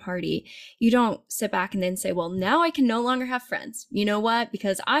you to the party. You don't sit back and then say, well, now I can no longer have friends. You know what?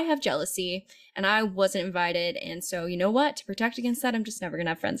 Because I have jealousy and I wasn't invited. And so, you know what? To protect against that, I'm just never going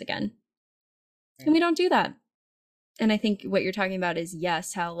to have friends again. Right. And we don't do that. And I think what you're talking about is,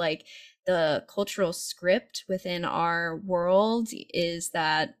 yes, how like the cultural script within our world is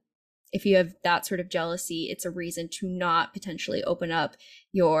that if you have that sort of jealousy, it's a reason to not potentially open up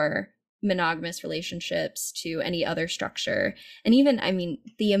your monogamous relationships to any other structure. And even, I mean,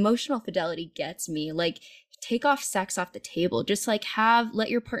 the emotional fidelity gets me. Like, take off sex off the table. Just like let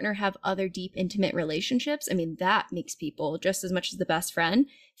your partner have other deep, intimate relationships. I mean, that makes people, just as much as the best friend,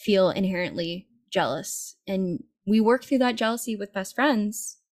 feel inherently jealous. And we work through that jealousy with best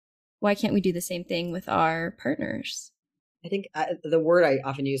friends. Why can't we do the same thing with our partners? I think the word I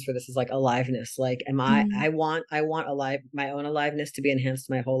often use for this is like aliveness. Like, I want my own aliveness to be enhanced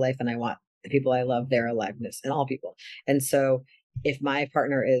my whole life. And I want the people I love, their aliveness, and all people. And so if my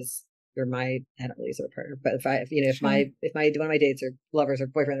partner is, or I don't really use the word partner, but if one of my dates or lovers or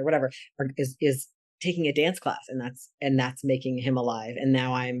boyfriend or whatever is taking a dance class and that's making him alive. And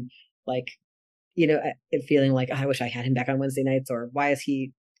now I'm like, you know, feeling like, oh, I wish I had him back on Wednesday nights, or why is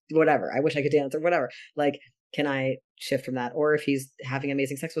he whatever? I wish I could dance or whatever. Like, can I shift from that? Or if he's having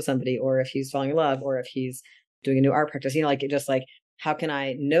amazing sex with somebody, or if he's falling in love, or if he's doing a new art practice, you know, like, just like, how can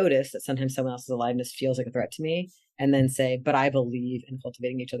I notice that sometimes someone else's aliveness feels like a threat to me, and then say, but I believe in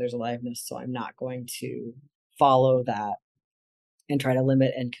cultivating each other's aliveness, so I'm not going to follow that and try to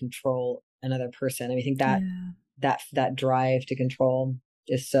limit and control another person. I mean, I think that drive to control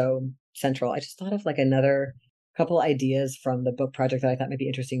is so central. I just thought of like another couple ideas from the book project that I thought might be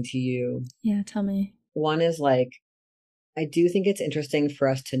interesting to you. Yeah, tell me. One is like, I do think it's interesting for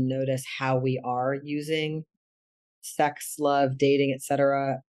us to notice how we are using sex, love, dating,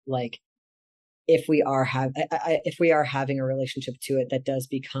 etc. Like, if we are having a relationship to it that does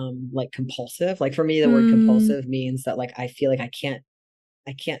become like compulsive. Like, for me, the word compulsive means that like I feel like I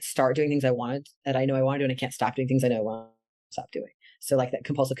can't start doing things that I know I want to do, and I can't stop doing things I know I want to stop doing. So like that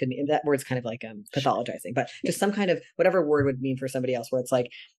compulsive could mean, that word's kind of like pathologizing, but just some kind of whatever word would mean for somebody else, where it's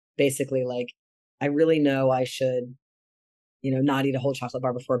like basically like, I really know I should, you know, not eat a whole chocolate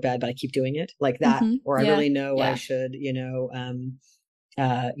bar before bed, but I keep doing it, like that. Or I really know I should, you know,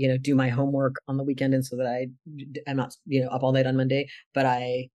 do my homework on the weekend, and so that I'm not, you know, up all night on Monday,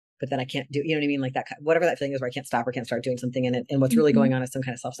 but then I can't do, you know what I mean? Like that, whatever that feeling is, where I can't stop or can't start doing something in it. And what's really going on is some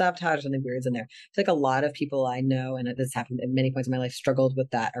kind of self-sabotage or something weird's in there. It's like a lot of people I know, and this happened at many points in my life, struggled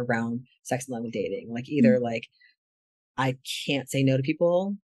with that around sex and love and dating. Like, either like, I can't say no to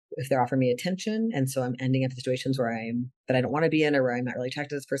people if they're offering me attention. And so I'm ending up in situations where that I don't want to be in, or where I'm not really attracted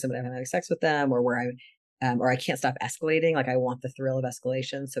to this person, but I'm having sex with them, or where or I can't stop escalating. Like, I want the thrill of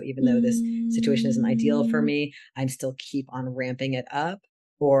escalation. So even though this situation isn't ideal for me, I'm still keep on ramping it up.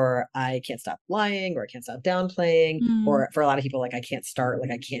 Or I can't stop lying, or I can't stop downplaying, or for a lot of people, like, I can't start, like,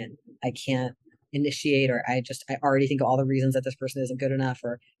 I can't initiate, or I already think of all the reasons that this person isn't good enough.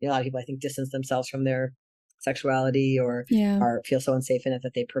 Or, you know, a lot of people, I think, distance themselves from their sexuality, or feel so unsafe in it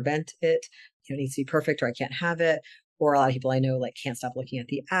that they prevent it. You know, it needs to be perfect, or I can't have it. Or a lot of people I know, like, can't stop looking at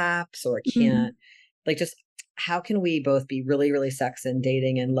the apps, or can't, like, just how can we both be really, really sex and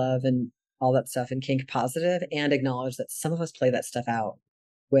dating and love and all that stuff and kink positive, and acknowledge that some of us play that stuff out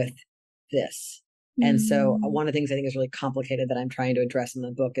with this. And so one of the things I think is really complicated that I'm trying to address in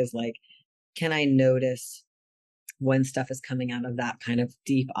the book is like, can I notice when stuff is coming out of that kind of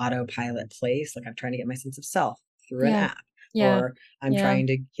deep autopilot place? Like I'm trying to get my sense of self through an app, or I'm trying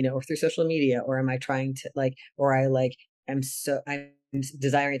to, or through social media, or am I trying to I'm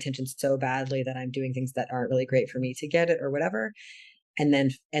desiring attention so badly that I'm doing things that aren't really great for me to get it or whatever. And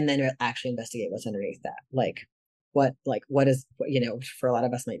then actually investigate what's underneath that. What is, for a lot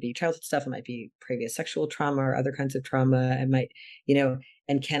of us might be childhood stuff. It might be previous sexual trauma or other kinds of trauma. It might,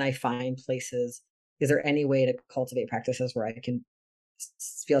 and can I find places, is there any way to cultivate practices where I can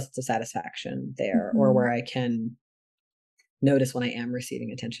feel a sense of satisfaction there, or where I can notice when I am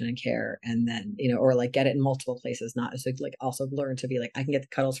receiving attention and care, and then, or like get it in multiple places, not so like also learn to be like, I can get the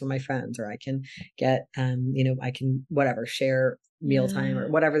cuddles from my friends, or I can get, I can whatever, share mealtime or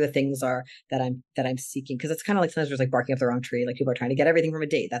whatever the things are that I'm seeking. Cause it's kind of like sometimes there's like barking up the wrong tree. Like people are trying to get everything from a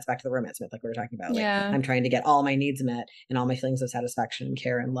date. That's back to the romance myth, like we were talking about. Like I'm trying to get all my needs met and all my feelings of satisfaction and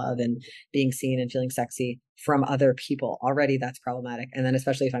care and love and being seen and feeling sexy from other people. Already that's problematic. And then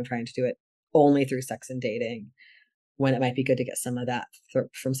especially if I'm trying to do it only through sex and dating, when it might be good to get some of that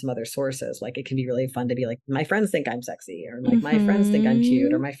from some other sources. Like it can be really fun to be like, my friends think I'm sexy, or like my friends think I'm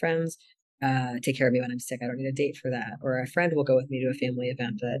cute, or my friends take care of me when I'm sick. I don't need a date for that. Or a friend will go with me to a family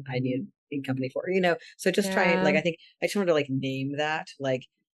event that I need company for, so just try, like, I think I just wanted to like name that. Like,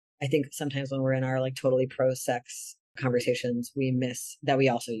 I think sometimes when we're in our like totally pro sex conversations, we miss that we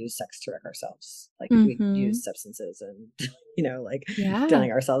also use sex to wreck ourselves. Like we use substances and,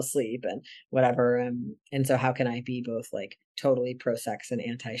 denying ourselves sleep and whatever. And so how can I be both like totally pro sex and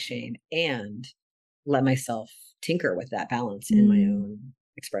anti-shame and let myself tinker with that balance in my own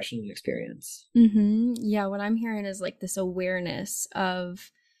expression and experience? Yeah, what I'm hearing is like this awareness of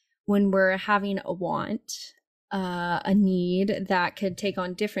when we're having a want, a need that could take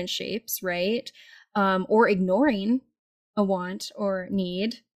on different shapes, right? Or ignoring a want or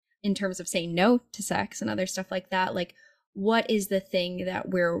need in terms of saying no to sex and other stuff like that. Like, what is the thing that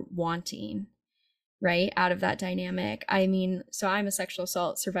we're wanting, right, out of that dynamic? I mean, so I'm a sexual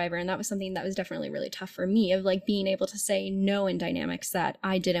assault survivor, and that was something that was definitely really tough for me, of like being able to say no in dynamics that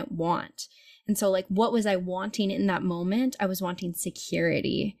I didn't want. And so like, what was I wanting in that moment? I was wanting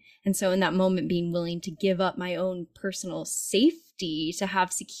security. And so in that moment, being willing to give up my own personal safety to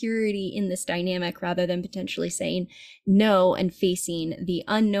have security in this dynamic, rather than potentially saying no and facing the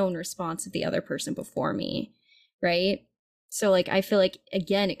unknown response of the other person before me, right? So like, I feel like,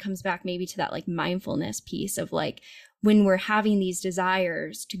 again, it comes back maybe to that like mindfulness piece of like, when we're having these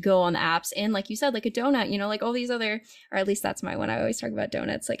desires to go on the apps, and like you said, like a donut, like all these other, or at least that's my one. I always talk about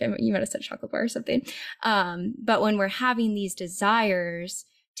donuts. Like you might have said chocolate bar or something. But when we're having these desires,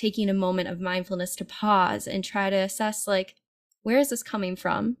 taking a moment of mindfulness to pause and try to assess, like, where is this coming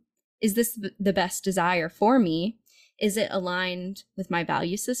from? Is this the best desire for me? Is it aligned with my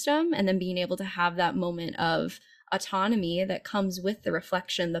value system? And then being able to have that moment of autonomy that comes with the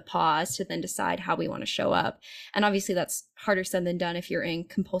reflection, the pause, to then decide how we want to show up. And obviously that's harder said than done if you're in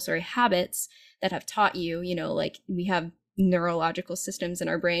compulsory habits that have taught you, like we have neurological systems in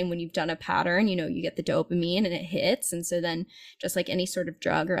our brain. When you've done a pattern, you get the dopamine and it hits. And so then just like any sort of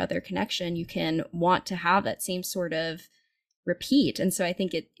drug or other connection, you can want to have that same sort of repeat. And so I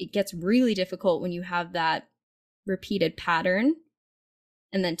think it gets really difficult when you have that repeated pattern.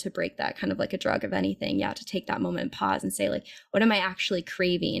 And then to break that, kind of like a drug of anything, to take that moment and pause and say, like, what am I actually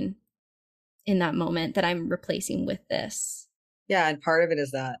craving in that moment that I'm replacing with this? Yeah. And part of it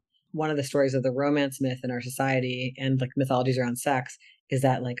is that one of the stories of the romance myth in our society and like mythologies around sex is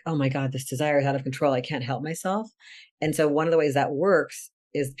that like, oh my God, this desire is out of control. I can't help myself. And so one of the ways that works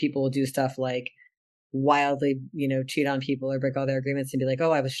is people will do stuff like wildly, cheat on people or break all their agreements and be like,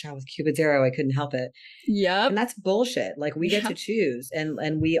 oh, I was shot with Cupid's arrow, I couldn't help it. Yep. And that's bullshit. Like we get to choose,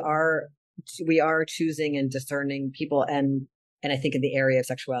 and we are choosing and discerning people. And I think in the area of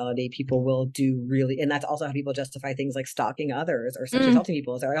sexuality, people will do really, and that's also how people justify things like stalking others or sexually assaulting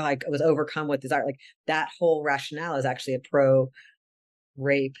people. Is like, oh, I was overcome with desire. Like that whole rationale is actually a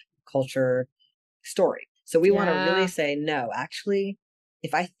pro-rape culture story. So we want to really say, no, actually,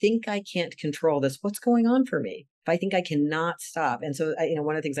 if I think I can't control this, what's going on for me? If I think I cannot stop. And so,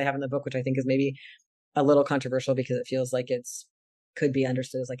 one of the things I have in the book, which I think is maybe a little controversial because it feels like could be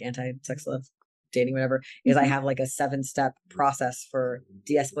understood as like anti-sex love, dating, whatever, is I have like a 7-step process for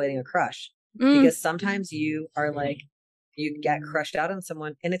de-escalating a crush. Because sometimes you are like, you get crushed out on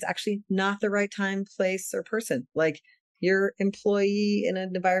someone and it's actually not the right time, place, or person. Like your employee in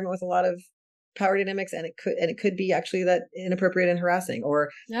an environment with a lot of power dynamics, and it could be actually that inappropriate and harassing, or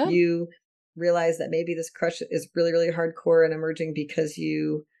you realize that maybe this crush is really, really hardcore and emerging because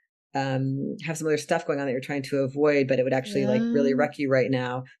you have some other stuff going on that you're trying to avoid, but it would actually like really wreck you right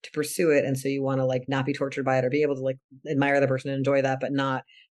now to pursue it. And so you want to like not be tortured by it, or be able to like admire the person and enjoy that, but not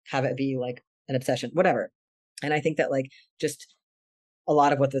have it be like an obsession, whatever. And I think that like just a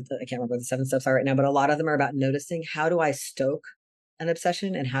lot of what I can't remember what the 7 steps are right now, but a lot of them are about noticing, how do I stoke an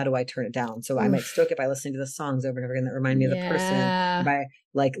obsession and how do I turn it down? So I might stoke it by listening to the songs over and over again that remind me of the person, or by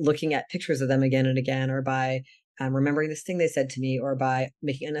like looking at pictures of them again and again, or by remembering this thing they said to me, or by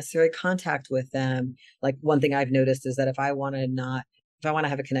making unnecessary contact with them. Like one thing I've noticed is that if I want to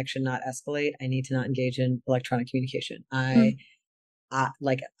have a connection, not escalate, I need to not engage in electronic communication. I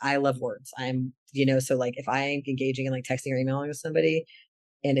love words. So like if I'm engaging in like texting or emailing with somebody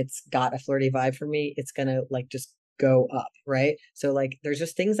and it's got a flirty vibe for me, it's going to like just go up. Right. So like, there's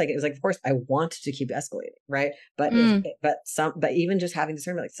just things like, it was like, of course I want to keep escalating. Right. But, but even just having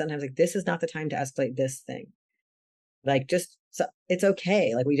discernment, like sometimes like, this is not the time to escalate this thing. Like, just, so it's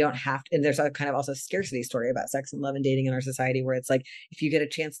okay. Like we don't have to, and there's a kind of also scarcity story about sex and love and dating in our society, where it's like, if you get a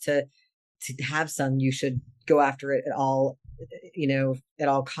chance to have some, you should go after it at all, at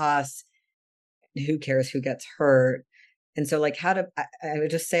all costs. Who cares who gets hurt? And so like I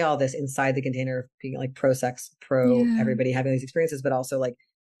would just say all this inside the container of being like pro sex, everybody having these experiences, but also like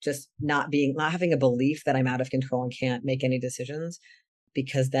just not having a belief that I'm out of control and can't make any decisions,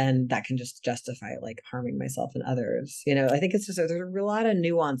 because then that can just justify like harming myself and others. I think it's just, there's a lot of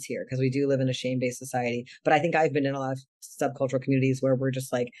nuance here, because we do live in a shame-based society. But I think I've been in a lot of subcultural communities where we're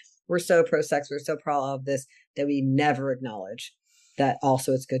just like, we're so pro sex, we're so pro all of this, that we never acknowledge that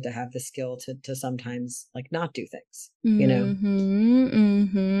also it's good to have the skill to sometimes like not do things,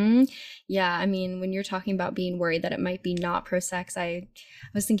 Yeah. I mean, when you're talking about being worried that it might be not pro sex, I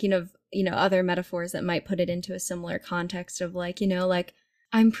was thinking of, other metaphors that might put it into a similar context of like, like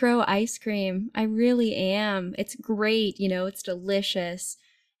I'm pro ice cream. I really am. It's great. It's delicious.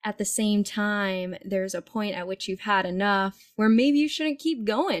 At the same time, there's a point at which you've had enough where maybe you shouldn't keep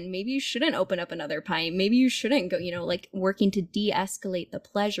going. Maybe you shouldn't open up another pint. Maybe you shouldn't go, like working to de-escalate the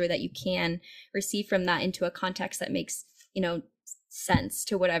pleasure that you can receive from that into a context that makes, sense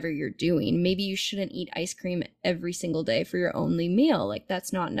to whatever you're doing. Maybe you shouldn't eat ice cream every single day for your only meal. Like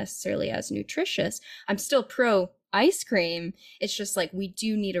that's not necessarily as nutritious. I'm still pro ice cream. It's just like, we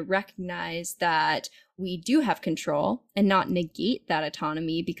do need to recognize that we do have control and not negate that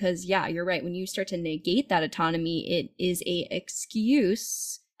autonomy, because yeah, you're right. When you start to negate that autonomy, it is a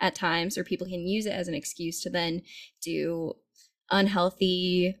excuse at times, or people can use it as an excuse to then do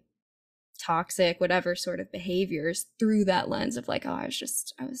unhealthy, toxic, whatever sort of behaviors through that lens of like, I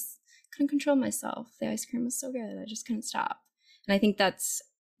couldn't control myself. The ice cream was so good. I just couldn't stop. And I think that's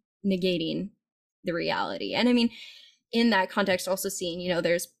negating the reality. And I mean, in that context, also seeing,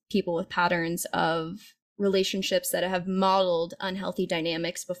 there's people with patterns of relationships that have modeled unhealthy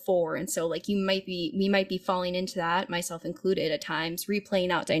dynamics before. And so like we might be falling into that, myself included at times,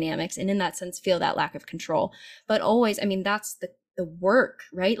 replaying out dynamics, and in that sense feel that lack of control. But always, I mean, that's the work,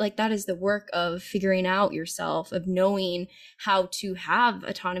 right? Like that is the work of figuring out yourself, of knowing how to have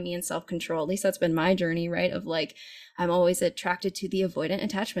autonomy and self-control. At least that's been my journey, right? Of like, I'm always attracted to the avoidant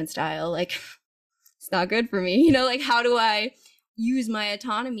attachment style. Like it's not good for me, like how do I use my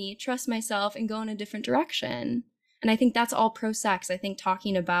autonomy, trust myself, and go in a different direction? And I think that's all pro sex. I think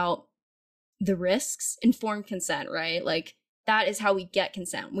talking about the risks, informed consent, right? Like that is how we get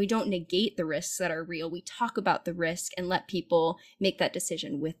consent. We don't negate the risks that are real. We talk about the risk and let people make that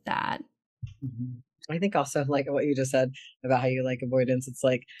decision with that. I think also like what you just said about how you like avoidance, it's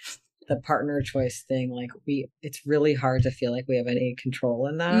like the partner choice thing. Like it's really hard to feel like we have any control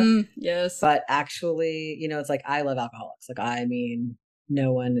in that. Yes. But actually, it's like, I love alcoholics. Like, I mean,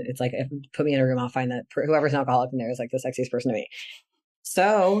 no one, it's like, if put me in a room, I'll find that whoever's an alcoholic in there is like the sexiest person to me.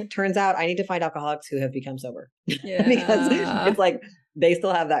 So turns out I need to find alcoholics who have become sober. Yeah. Because it's like, they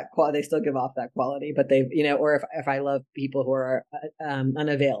still have that they still give off that quality, but they, or if I love people who are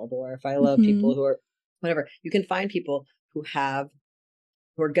unavailable, or if I love people who are whatever, you can find people who are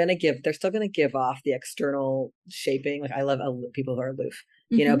they're still going to give off the external shaping. Like I love people who are aloof,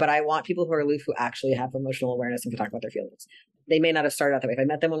 but I want people who are aloof who actually have emotional awareness and can talk about their feelings. They may not have started out that way. If I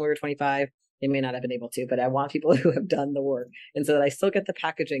met them when we were 25, they may not have been able to, but I want people who have done the work. And so that I still get the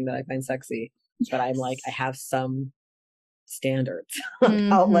packaging that I find sexy, but I'm like, I have some standards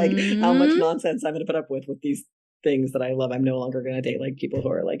about like how much nonsense I'm going to put up with these things that I love. I'm no longer going to date like people who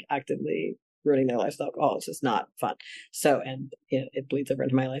are like actively ruining their lives with alcohol. It's just not fun. So, and it bleeds over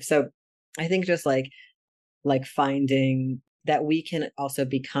into my life. So I think just like finding that we can also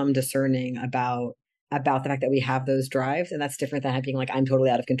become discerning about about the fact that we have those drives. And that's different than being like, I'm totally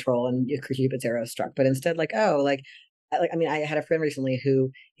out of control and Cupid's arrow struck. But instead, like, oh, like, I mean, I had a friend recently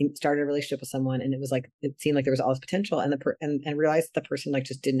who started a relationship with someone, and it was like, it seemed like there was all this potential, and and realized that the person like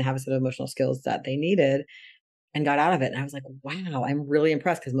just didn't have a set of emotional skills that they needed, and got out of it. And I was like, wow, I'm really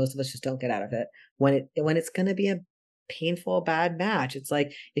impressed, because most of us just don't get out of it when it's going to be a painful, bad match. It's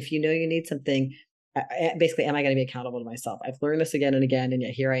like, if you know you need something, basically, am I going to be accountable to myself? I've learned this again and again, and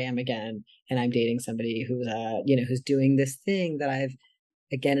yet here I am again, and I'm dating somebody who's who's doing this thing that I've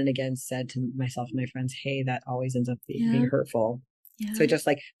again and again said to myself and my friends, hey, that always ends up being hurtful. Yeah. So just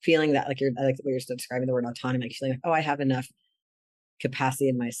like feeling that, like what you're describing, the word autonomy, like feeling like, oh, I have enough capacity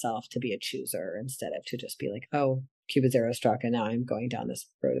in myself to be a chooser, instead of to just be like, oh, Cupid's arrow struck, and now I'm going down this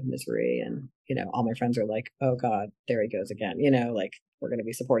road of misery. And, all my friends are like, oh God, there he goes again, like, we're going to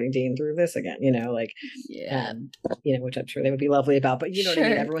be supporting Dean through this again, like, which I'm sure they would be lovely about, but what I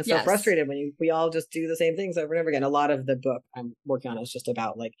mean? Everyone's so frustrated when we all just do the same things over and over again. A lot of the book I'm working on is just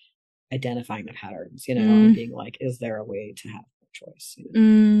about like identifying the patterns, and being like, is there a way to have choice?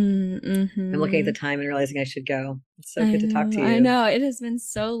 I'm looking at the time and realizing I should go. It's so good to talk to you. I know, it has been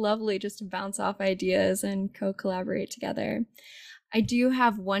so lovely just to bounce off ideas and co-collaborate together. I do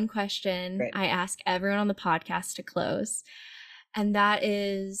have one question I ask everyone on the podcast to close, and that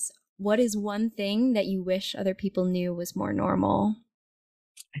is, what is one thing that you wish other people knew was more normal?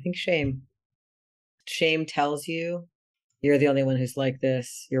 I think shame. Shame tells you you're the only one who's like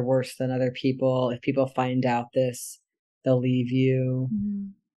this. You're worse than other people. If people find out this, they'll leave you.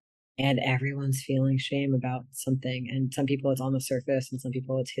 And everyone's feeling shame about something. And some people it's on the surface, and some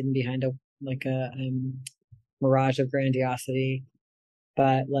people it's hidden behind a mirage of grandiosity.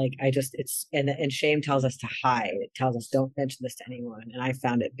 But like, and shame tells us to hide. It tells us, don't mention this to anyone. And I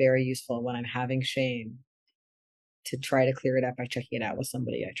found it very useful when I'm having shame to try to clear it up by checking it out with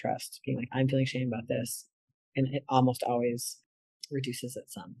somebody I trust, being like, I'm feeling shame about this. And it almost always reduces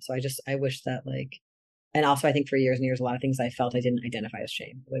it some. So I wish that like, and also I think for years and years, a lot of things I felt I didn't identify as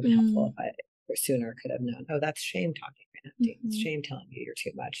shame. It would have been helpful if I sooner could have known, oh, that's shame talking right now. It's shame telling you you're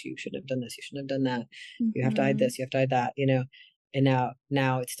too much. You shouldn't have done this. You shouldn't have done that. You have to hide this. You have to hide that, And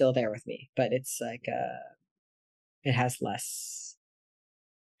now it's still there with me, but it's like, it has less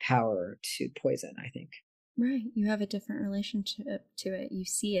power to poison, I think. Right. You have a different relationship to it. You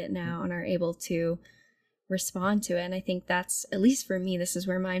see it now and are able to respond to it. And I think that's, at least for me, this is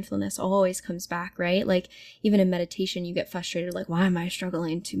where mindfulness always comes back, right? Like, even in meditation, you get frustrated, like, why am I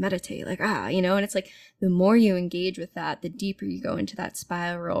struggling to meditate? Like, and it's like, the more you engage with that, the deeper you go into that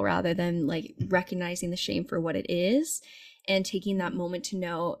spiral, rather than like recognizing the shame for what it is and taking that moment to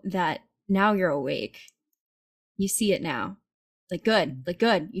know that now you're awake. You see it now. Like, good,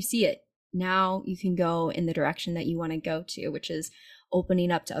 you see it. Now you can go in the direction that you want to go to, which is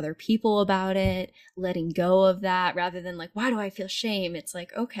opening up to other people about it, letting go of that, rather than like, why do I feel shame? It's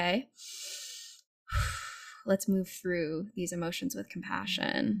like, okay, let's move through these emotions with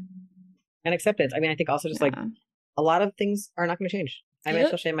compassion. And acceptance. I mean, I think also just like, a lot of things are not going to change. I might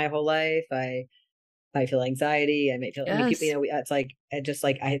feel shame my whole life. I feel anxiety. I might feel, I mean, people, it's like,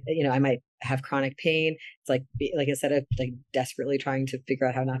 I might have chronic pain. It's like instead of like desperately trying to figure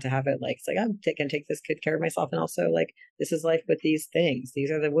out how not to have it, like, it's like, I'm going to take this good care of myself. And also like, this is life with these things. These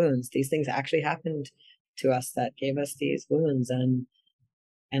are the wounds. These things actually happened to us that gave us these wounds. And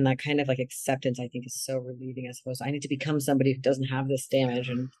that kind of like acceptance, I think, is so relieving, as opposed to, I need to become somebody who doesn't have this damage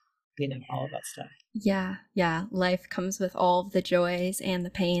and, all of that stuff. Yeah. Yeah. Life comes with all of the joys and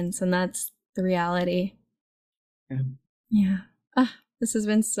the pains, and that's the reality. Yeah. This has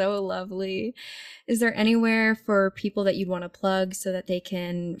been so lovely. Is there anywhere for people that you'd want to plug so that they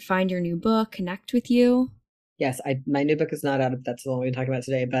can find your new book, connect with you? Yes, my new book is not out. That's the one we're talking about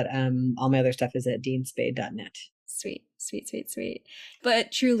today, but all my other stuff is at deanspade.net. Sweet, sweet, sweet, sweet.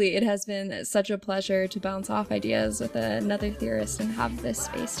 But truly, it has been such a pleasure to bounce off ideas with another theorist and have this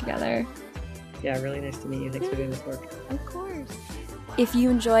space together. Yeah, really nice to meet you. Thanks for doing this work. Of course. If you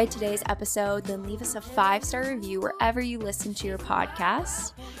enjoyed today's episode, then leave us a 5-star review wherever you listen to your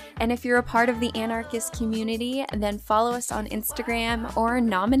podcast. And if you're a part of the Anarchist community, then follow us on Instagram or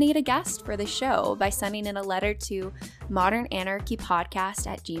nominate a guest for the show by sending in a letter to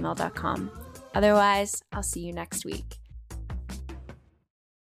modernanarchypodcast@gmail.com. Otherwise, I'll see you next week.